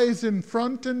eyes in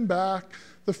front and back.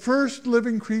 The first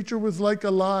living creature was like a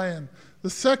lion, the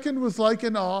second was like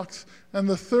an ox, and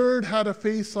the third had a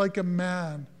face like a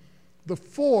man. The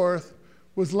fourth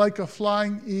was like a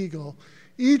flying eagle.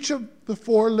 Each of the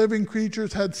 4 living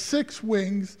creatures had 6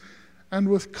 wings, and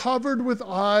was covered with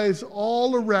eyes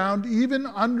all around, even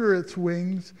under its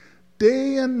wings,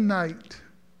 day and night.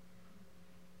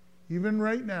 Even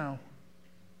right now.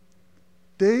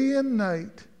 Day and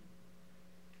night.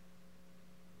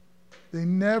 They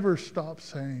never stop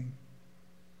saying,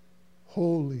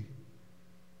 holy,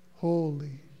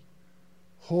 holy,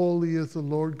 holy is the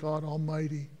Lord God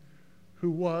Almighty,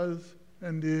 who was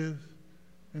and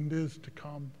is to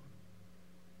come.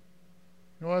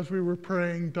 You know, as we were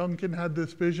praying, Duncan had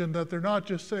this vision that they're not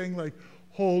just saying like,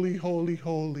 holy, holy,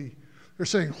 holy. They're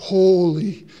saying,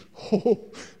 holy,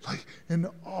 like in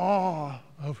awe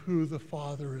of who the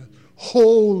Father is.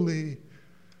 Holy,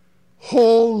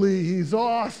 holy, he's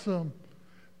awesome.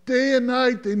 Day and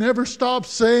night, they never stop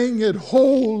saying it,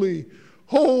 holy,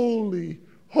 holy,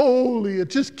 holy. It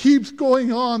just keeps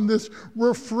going on, this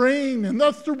refrain, and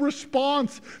that's the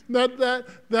response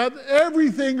that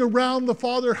everything around the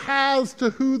Father has to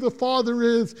who the Father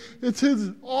is. It's his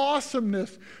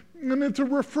awesomeness. And it's a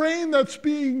refrain that's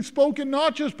being spoken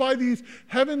not just by these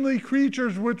heavenly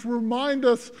creatures, which remind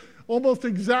us almost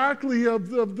exactly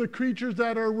of the creatures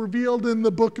that are revealed in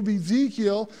the book of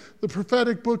Ezekiel, the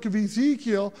prophetic book of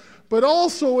Ezekiel, but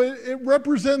also it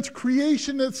represents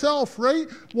creation itself, right?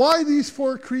 Why these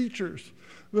four creatures?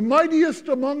 The mightiest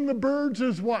among the birds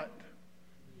is what?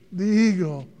 The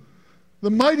eagle.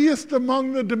 The mightiest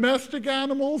among the domestic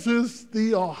animals is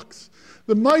the ox.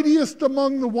 The mightiest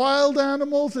among the wild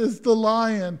animals is the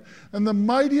lion. And the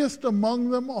mightiest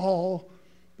among them all,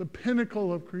 the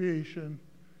pinnacle of creation,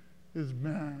 is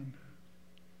man.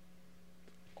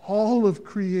 All of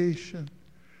creation.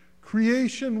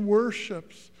 Creation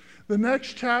worships. The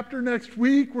next chapter, next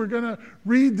week, we're going to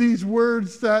read these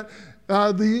words that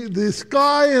the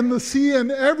sky and the sea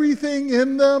and everything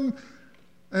in them,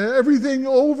 everything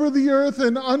over the earth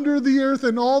and under the earth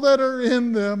and all that are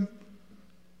in them,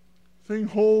 saying,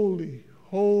 holy,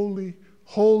 holy,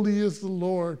 holy is the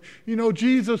Lord. You know,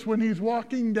 Jesus, when he's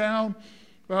walking down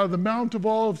the Mount of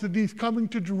Olives and he's coming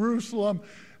to Jerusalem,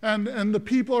 and the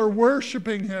people are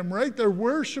worshiping him, right? They're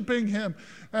worshiping him.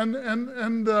 And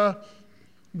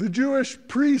the Jewish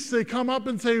priests, they come up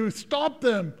and say, stop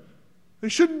them. They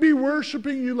shouldn't be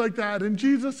worshiping you like that. And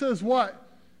Jesus says what?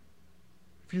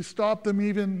 If you stop them,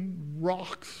 even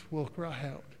rocks will cry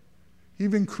out.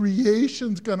 Even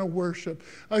creation's going to worship.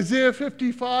 Isaiah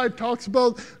 55 talks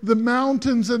about the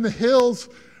mountains and the hills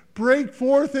break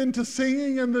forth into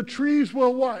singing, and the trees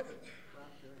will what?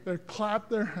 They'll clap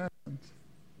their hands.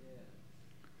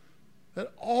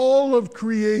 That all of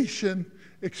creation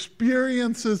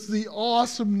experiences the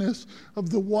awesomeness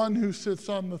of the one who sits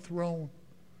on the throne.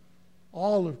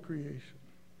 All of creation.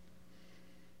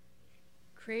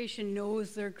 Creation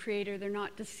knows their creator. They're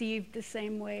not deceived the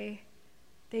same way.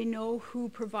 They know who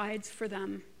provides for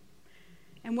them.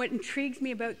 And what intrigues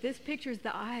me about this picture is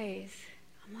the eyes.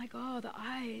 I'm like, oh, the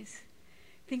eyes.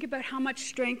 Think about how much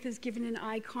strength is given in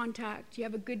eye contact. You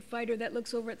have a good fighter that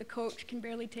looks over at the coach, can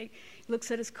barely looks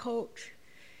at his coach.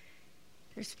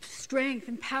 There's strength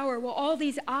and power. Well, all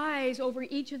these eyes over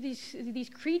each of these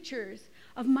creatures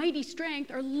of mighty strength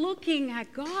are looking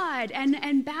at God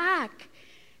and back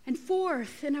and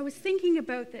forth. And I was thinking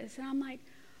about this, and I'm like,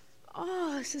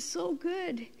 oh, this is so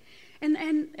good.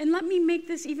 And let me make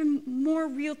this even more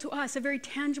real to us, a very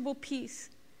tangible piece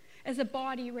as a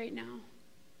body right now.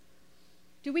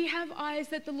 Do we have eyes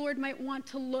that the Lord might want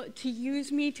to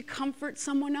use me to comfort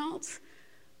someone else?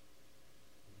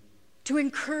 To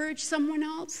encourage someone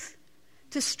else?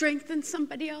 To strengthen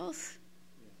somebody else?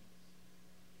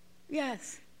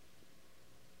 Yes.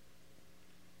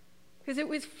 Because it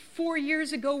was 4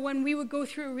 years ago when we would go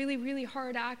through a really, really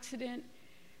hard accident,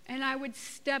 and I would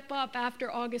step up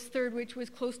after August 3rd, which was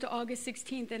close to August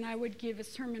 16th, and I would give a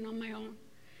sermon on my own.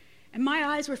 And my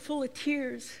eyes were full of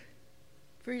tears,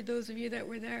 for those of you that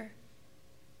were there.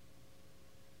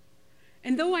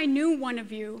 And though I knew one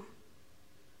of you,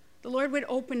 the Lord would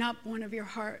open up one of your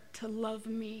heart to love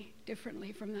me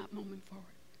differently from that moment forward.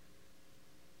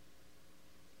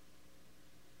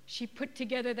 She put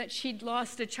together that she'd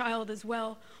lost a child as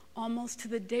well, almost to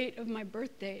the date of my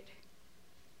birth date,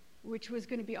 which was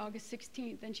going to be August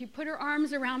 16th. And she put her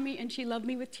arms around me and she loved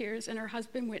me with tears, and her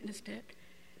husband witnessed it.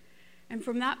 And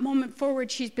from that moment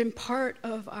forward, she's been part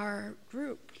of our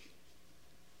group.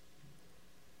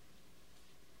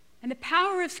 And the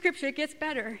power of Scripture, it gets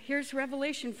better. Here's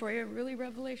revelation for you, really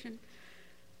revelation.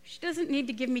 She doesn't need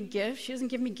to give me gifts. She doesn't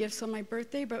give me gifts on my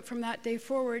birthday, but from that day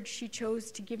forward, she chose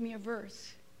to give me a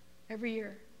verse every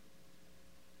year.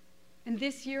 And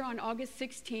this year on August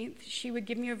 16th, she would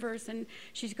give me a verse, and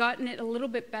she's gotten it a little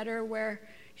bit better where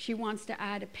she wants to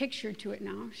add a picture to it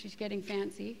now. She's getting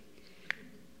fancy.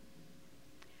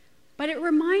 But it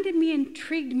reminded me,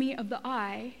 intrigued me of the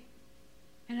eye,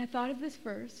 and I thought of this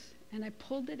verse, and I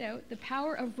pulled it out, the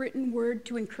power of written word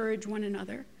to encourage one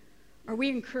another. Are we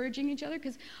encouraging each other?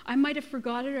 Because I might have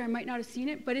forgot it or I might not have seen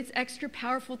it, but it's extra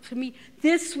powerful to me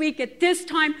this week at this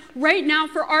time, right now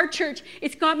for our church.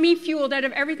 It's got me fueled out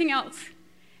of everything else.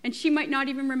 And she might not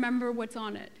even remember what's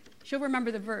on it. She'll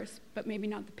remember the verse, but maybe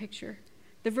not the picture.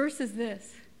 The verse is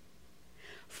this.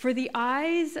 For the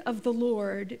eyes of the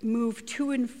Lord move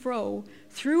to and fro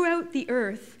throughout the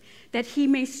earth that he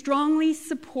may strongly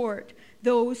support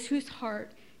those whose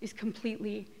heart is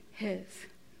completely his.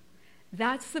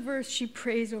 That's the verse she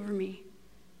prays over me.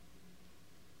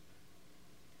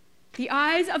 The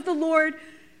eyes of the Lord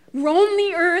roam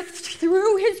the earth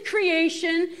through his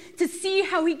creation to see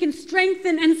how he can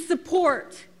strengthen and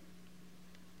support.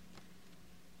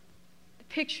 The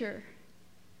picture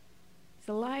is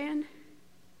a lion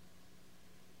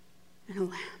and a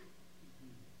lamb.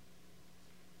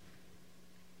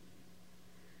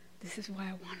 This is why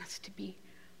I want us to be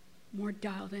more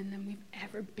dialed in than we've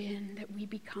ever been, that we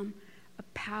become a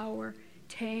power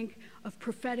tank of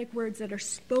prophetic words that are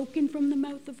spoken from the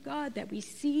mouth of God, that we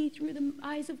see through the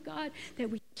eyes of God, that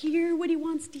we hear what he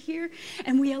wants to hear,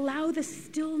 and we allow the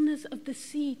stillness of the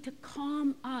sea to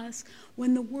calm us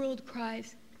when the world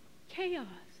cries, chaos,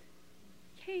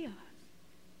 chaos.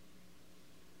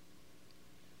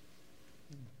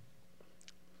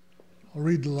 I'll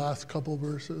read the last couple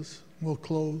verses. We'll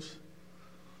close.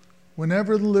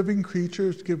 Whenever the living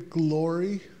creatures give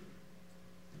glory,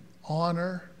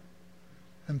 honor,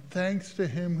 and thanks to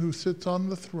him who sits on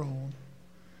the throne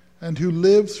and who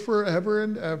lives forever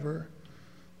and ever,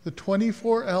 the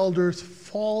 24 elders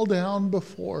fall down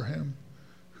before him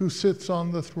who sits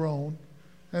on the throne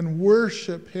and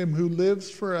worship him who lives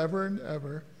forever and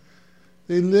ever.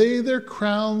 They lay their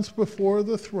crowns before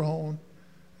the throne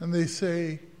and they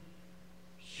say,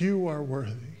 "You are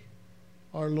worthy,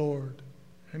 our Lord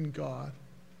and God,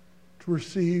 to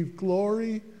receive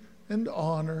glory and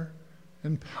honor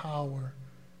and power.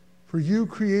 For you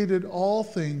created all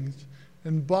things,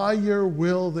 and by your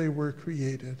will they were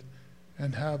created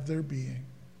and have their being."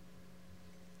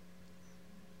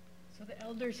 So the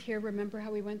elders here, remember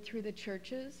how we went through the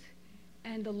churches?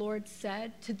 And the Lord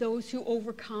said, to those who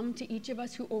overcome, to each of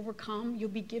us who overcome, you'll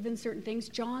be given certain things.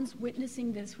 John's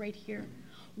witnessing this right here.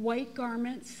 White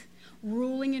garments,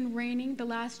 ruling and reigning. The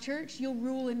last church, you'll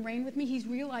rule and reign with me. He's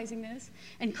realizing this.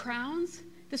 And crowns,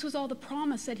 this was all the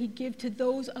promise that he'd give to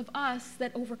those of us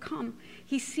that overcome.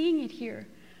 He's seeing it here.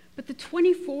 But the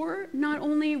 24 not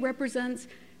only represents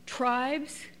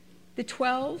tribes, the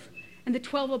 12, and the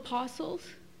 12 apostles,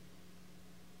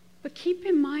 but keep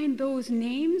in mind those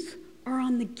names are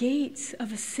on the gates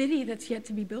of a city that's yet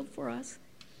to be built for us.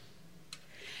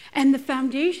 And the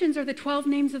foundations are the 12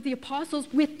 names of the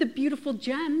apostles with the beautiful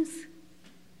gems.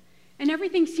 And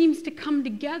everything seems to come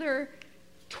together.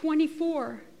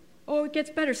 24. Oh, it gets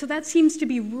better. So that seems to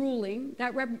be ruling.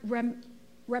 That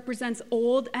represents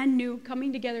old and new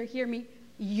coming together. Hear me.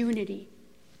 Unity.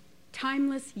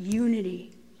 Timeless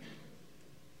unity.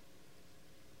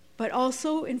 But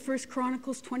also in 1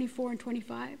 Chronicles 24 and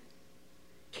 25,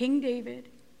 King David,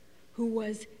 who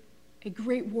was a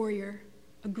great warrior,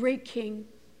 a great king,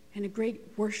 and a great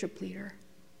worship leader,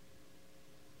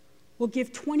 will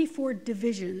give 24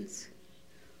 divisions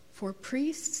for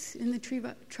priests in the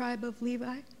tribe of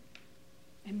Levi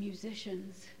and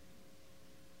musicians.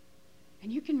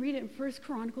 And you can read it in 1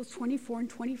 Chronicles 24 and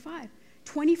 25.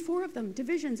 24 of them,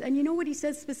 divisions. And you know what he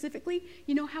says specifically?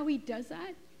 You know how he does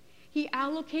that? He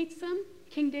allocates them,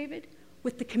 King David,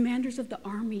 with the commanders of the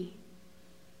army.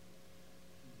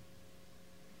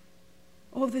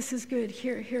 Oh, this is good.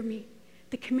 Hear me.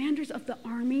 The commanders of the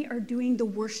army are doing the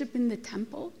worship in the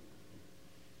temple.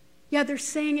 Yeah, they're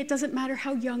saying it doesn't matter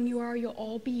how young you are, you'll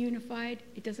all be unified.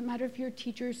 It doesn't matter if you're a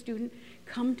teacher or student,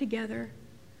 come together.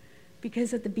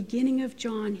 Because at the beginning of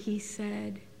John, he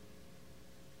said,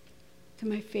 to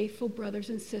my faithful brothers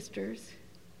and sisters,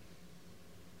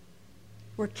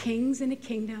 we're kings in a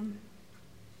kingdom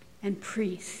and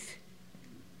priests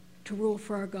to rule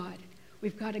for our God.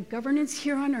 We've got a governance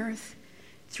here on earth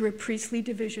through a priestly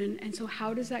division. And so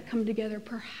how does that come together?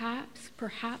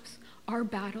 Perhaps our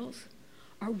battles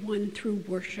are won through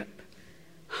worship.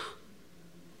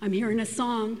 I'm hearing a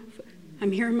song.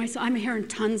 I'm hearing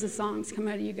tons of songs come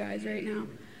out of you guys right now.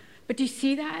 But do you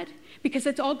see that? Because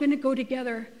it's all going to go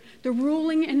together. The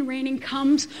ruling and reigning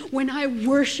comes when I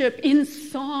worship in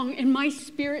song and my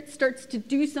spirit starts to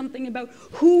do something about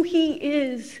who he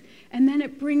is. And then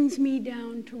it brings me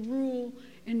down to rule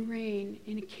and reign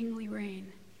in a kingly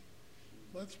reign.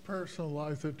 Let's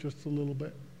personalize it just a little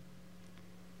bit.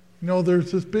 You know,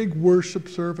 there's this big worship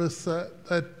service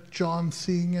that John's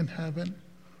seeing in heaven.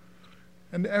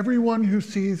 And everyone who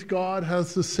sees God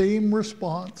has the same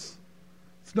response.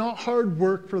 It's not hard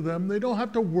work for them. They don't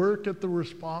have to work at the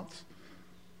response.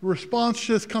 The response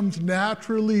just comes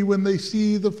naturally when they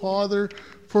see the Father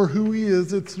for who he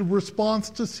is. It's the response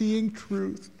to seeing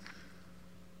truth.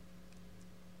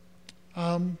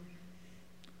 I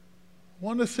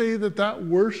want to say that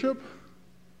worship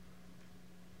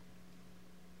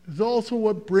is also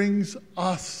what brings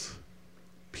us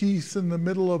peace in the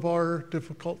middle of our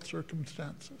difficult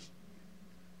circumstances.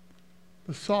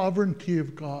 The sovereignty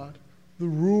of God, the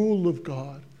rule of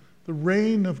God, the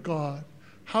reign of God.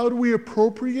 How do we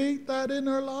appropriate that in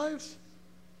our lives?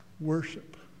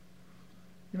 Worship.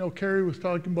 You know, Carrie was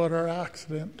talking about our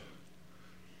accident.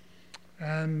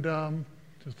 And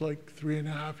just like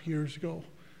 3.5 years ago.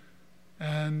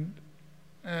 And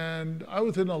I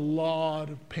was in a lot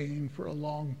of pain for a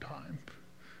long time.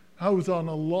 I was on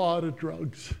a lot of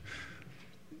drugs.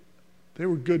 They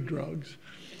were good drugs.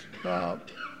 But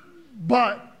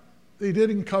they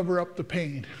didn't cover up the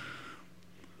pain.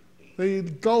 They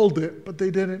dulled it, but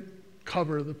they didn't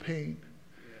cover the pain.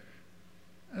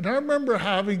 And I remember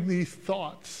having these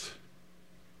thoughts.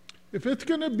 If it's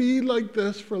going to be like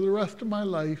this for the rest of my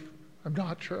life, I'm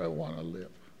not sure I want to live.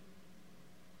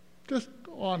 Just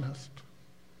honest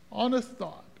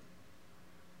thought.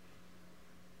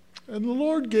 And the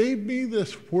Lord gave me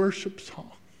this worship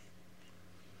song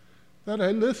that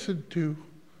I listened to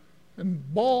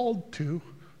and bawled to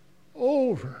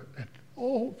over and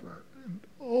over and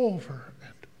over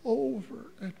and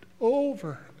over and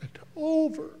over and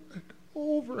over and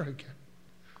over again.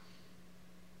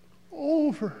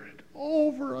 Over and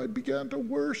over I began to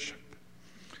worship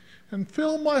and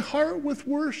fill my heart with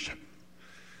worship.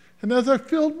 And as I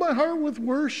filled my heart with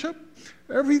worship,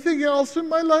 everything else in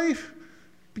my life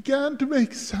began to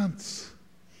make sense.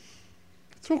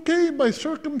 It's okay, my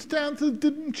circumstances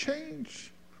didn't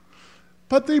change,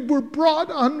 but they were brought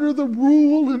under the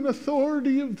rule and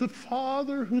authority of the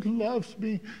Father who loves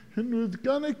me and who's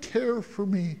going to care for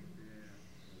me.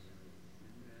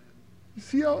 You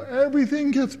see how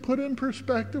everything gets put in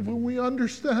perspective when we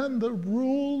understand the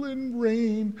rule and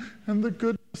reign and the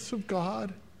goodness of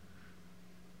God.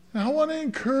 And I want to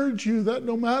encourage you that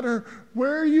no matter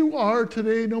where you are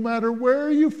today, no matter where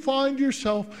you find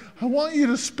yourself, I want you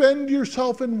to spend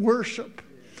yourself in worship.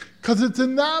 Because it's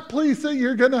in that place that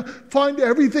you're going to find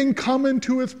everything come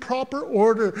into its proper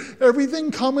order, everything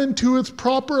come into its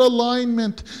proper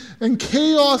alignment, and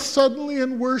chaos suddenly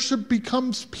in worship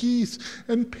becomes peace,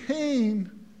 and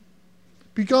pain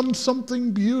becomes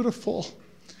something beautiful,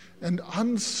 and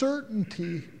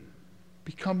uncertainty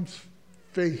becomes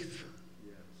faith.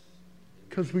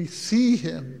 Because we see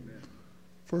him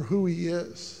for who he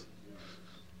is.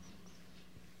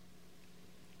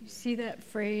 You see that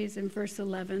phrase in verse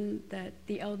 11 that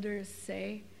the elders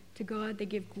say to God, they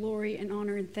give glory and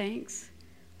honor and thanks.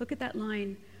 Look at that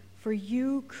line. For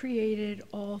you created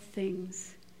all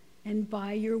things, and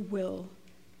by your will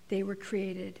they were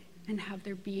created and have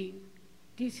their being.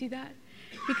 Do you see that?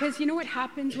 Because you know what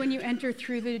happens when you enter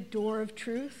through the door of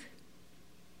truth?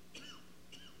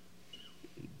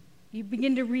 You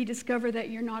begin to rediscover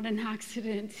that you're not an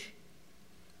accident.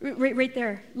 Right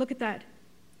there, look at that.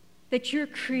 That you're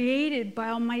created by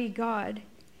Almighty God,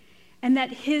 and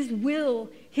that his will,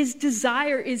 his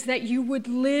desire is that you would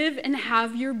live and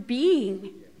have your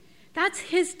being. That's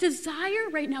his desire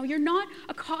right now. You're not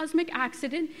a cosmic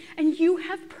accident, and you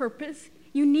have purpose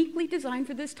uniquely designed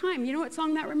for this time. You know what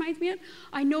song that reminds me of?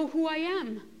 I Know Who I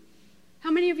Am. How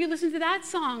many of you listen to that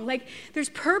song? Like, there's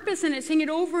purpose in it. Sing it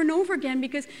over and over again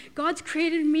because God's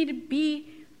created me to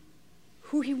be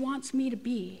who he wants me to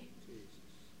be,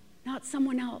 not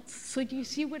someone else. So do you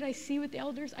see what I see with the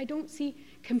elders? I don't see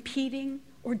competing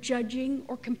or judging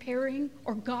or comparing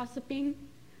or gossiping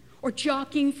or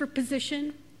jockeying for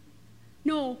position.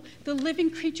 No, the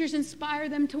living creatures inspire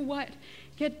them to what?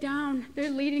 Get down. They're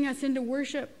leading us into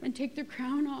worship and take their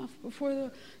crown off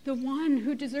before the one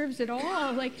who deserves it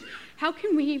all. Like, how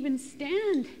can we even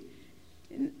stand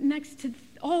next to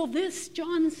all this?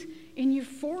 John's in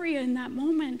euphoria in that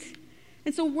moment.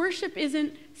 And so worship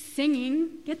isn't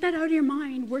singing. Get that out of your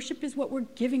mind. Worship is what we're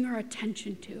giving our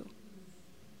attention to.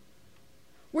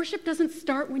 Worship doesn't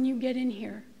start when you get in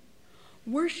here.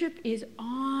 Worship is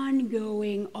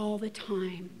ongoing all the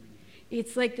time.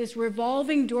 It's like this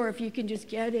revolving door. If you can just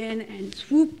get in and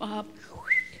swoop up,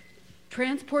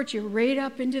 transport you right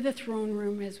up into the throne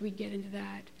room as we get into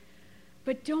that.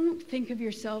 But don't think of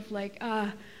yourself like,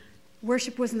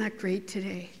 worship wasn't that great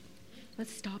today.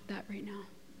 Let's stop that right now.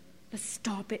 Let's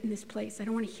stop it in this place. I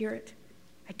don't want to hear it.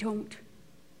 I don't.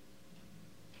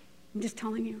 I'm just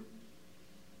telling you.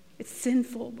 It's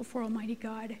sinful before Almighty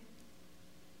God.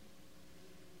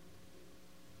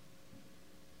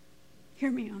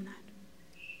 Hear me on that.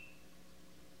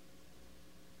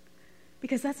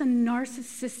 Because that's a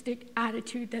narcissistic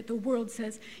attitude that the world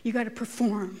says you got to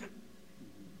perform.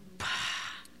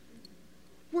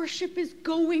 Worship is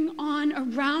going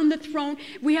on around the throne.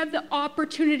 We have the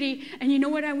opportunity. And you know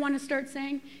what I want to start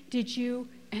saying? Did you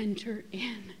enter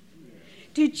in?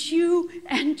 Did you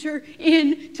enter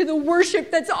into the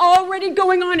worship that's already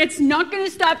going on? It's not going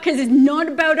to stop because it's not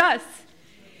about us.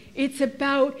 It's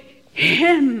about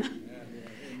him.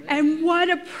 And what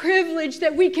a privilege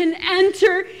that we can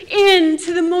enter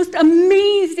into the most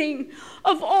amazing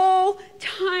of all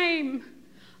time,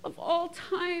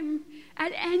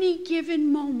 at any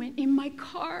given moment, in my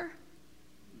car,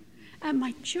 at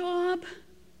my job,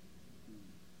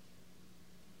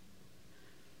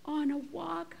 on a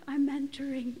walk, I'm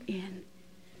entering in.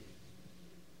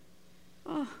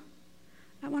 Oh,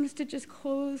 I want us to just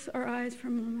close our eyes for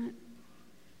a moment.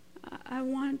 I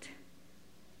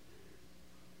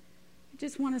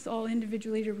just want us all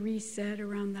individually to reset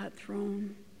around that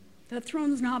throne. That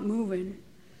throne's not moving.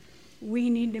 We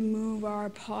need to move our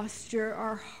posture,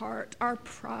 our heart, our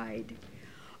pride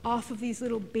off of these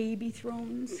little baby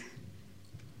thrones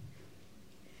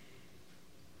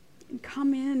and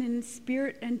come in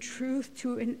spirit and truth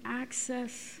to an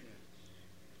access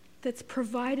that's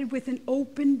provided with an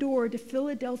open door. To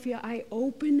Philadelphia, I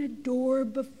open a door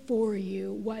before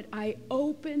you. What I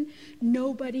open,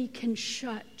 nobody can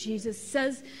shut. Jesus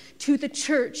says to the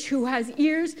church who has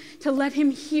ears to let him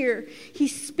hear.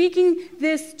 He's speaking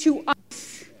this to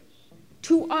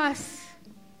us,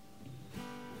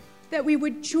 that we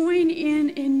would join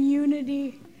in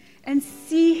unity and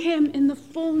see him in the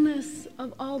fullness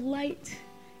of all light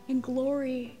and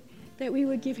glory, that we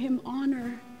would give him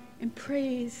honor and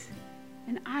praise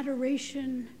and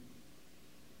adoration,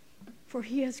 for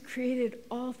he has created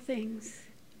all things,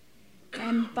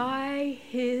 and by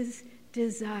his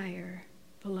desire,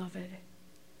 beloved,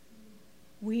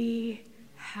 we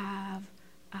have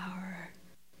our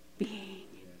being.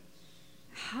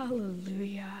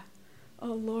 Hallelujah.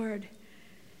 Oh Lord,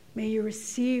 may you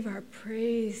receive our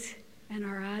praise and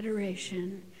our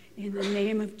adoration in the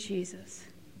name of Jesus.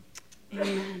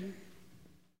 Amen.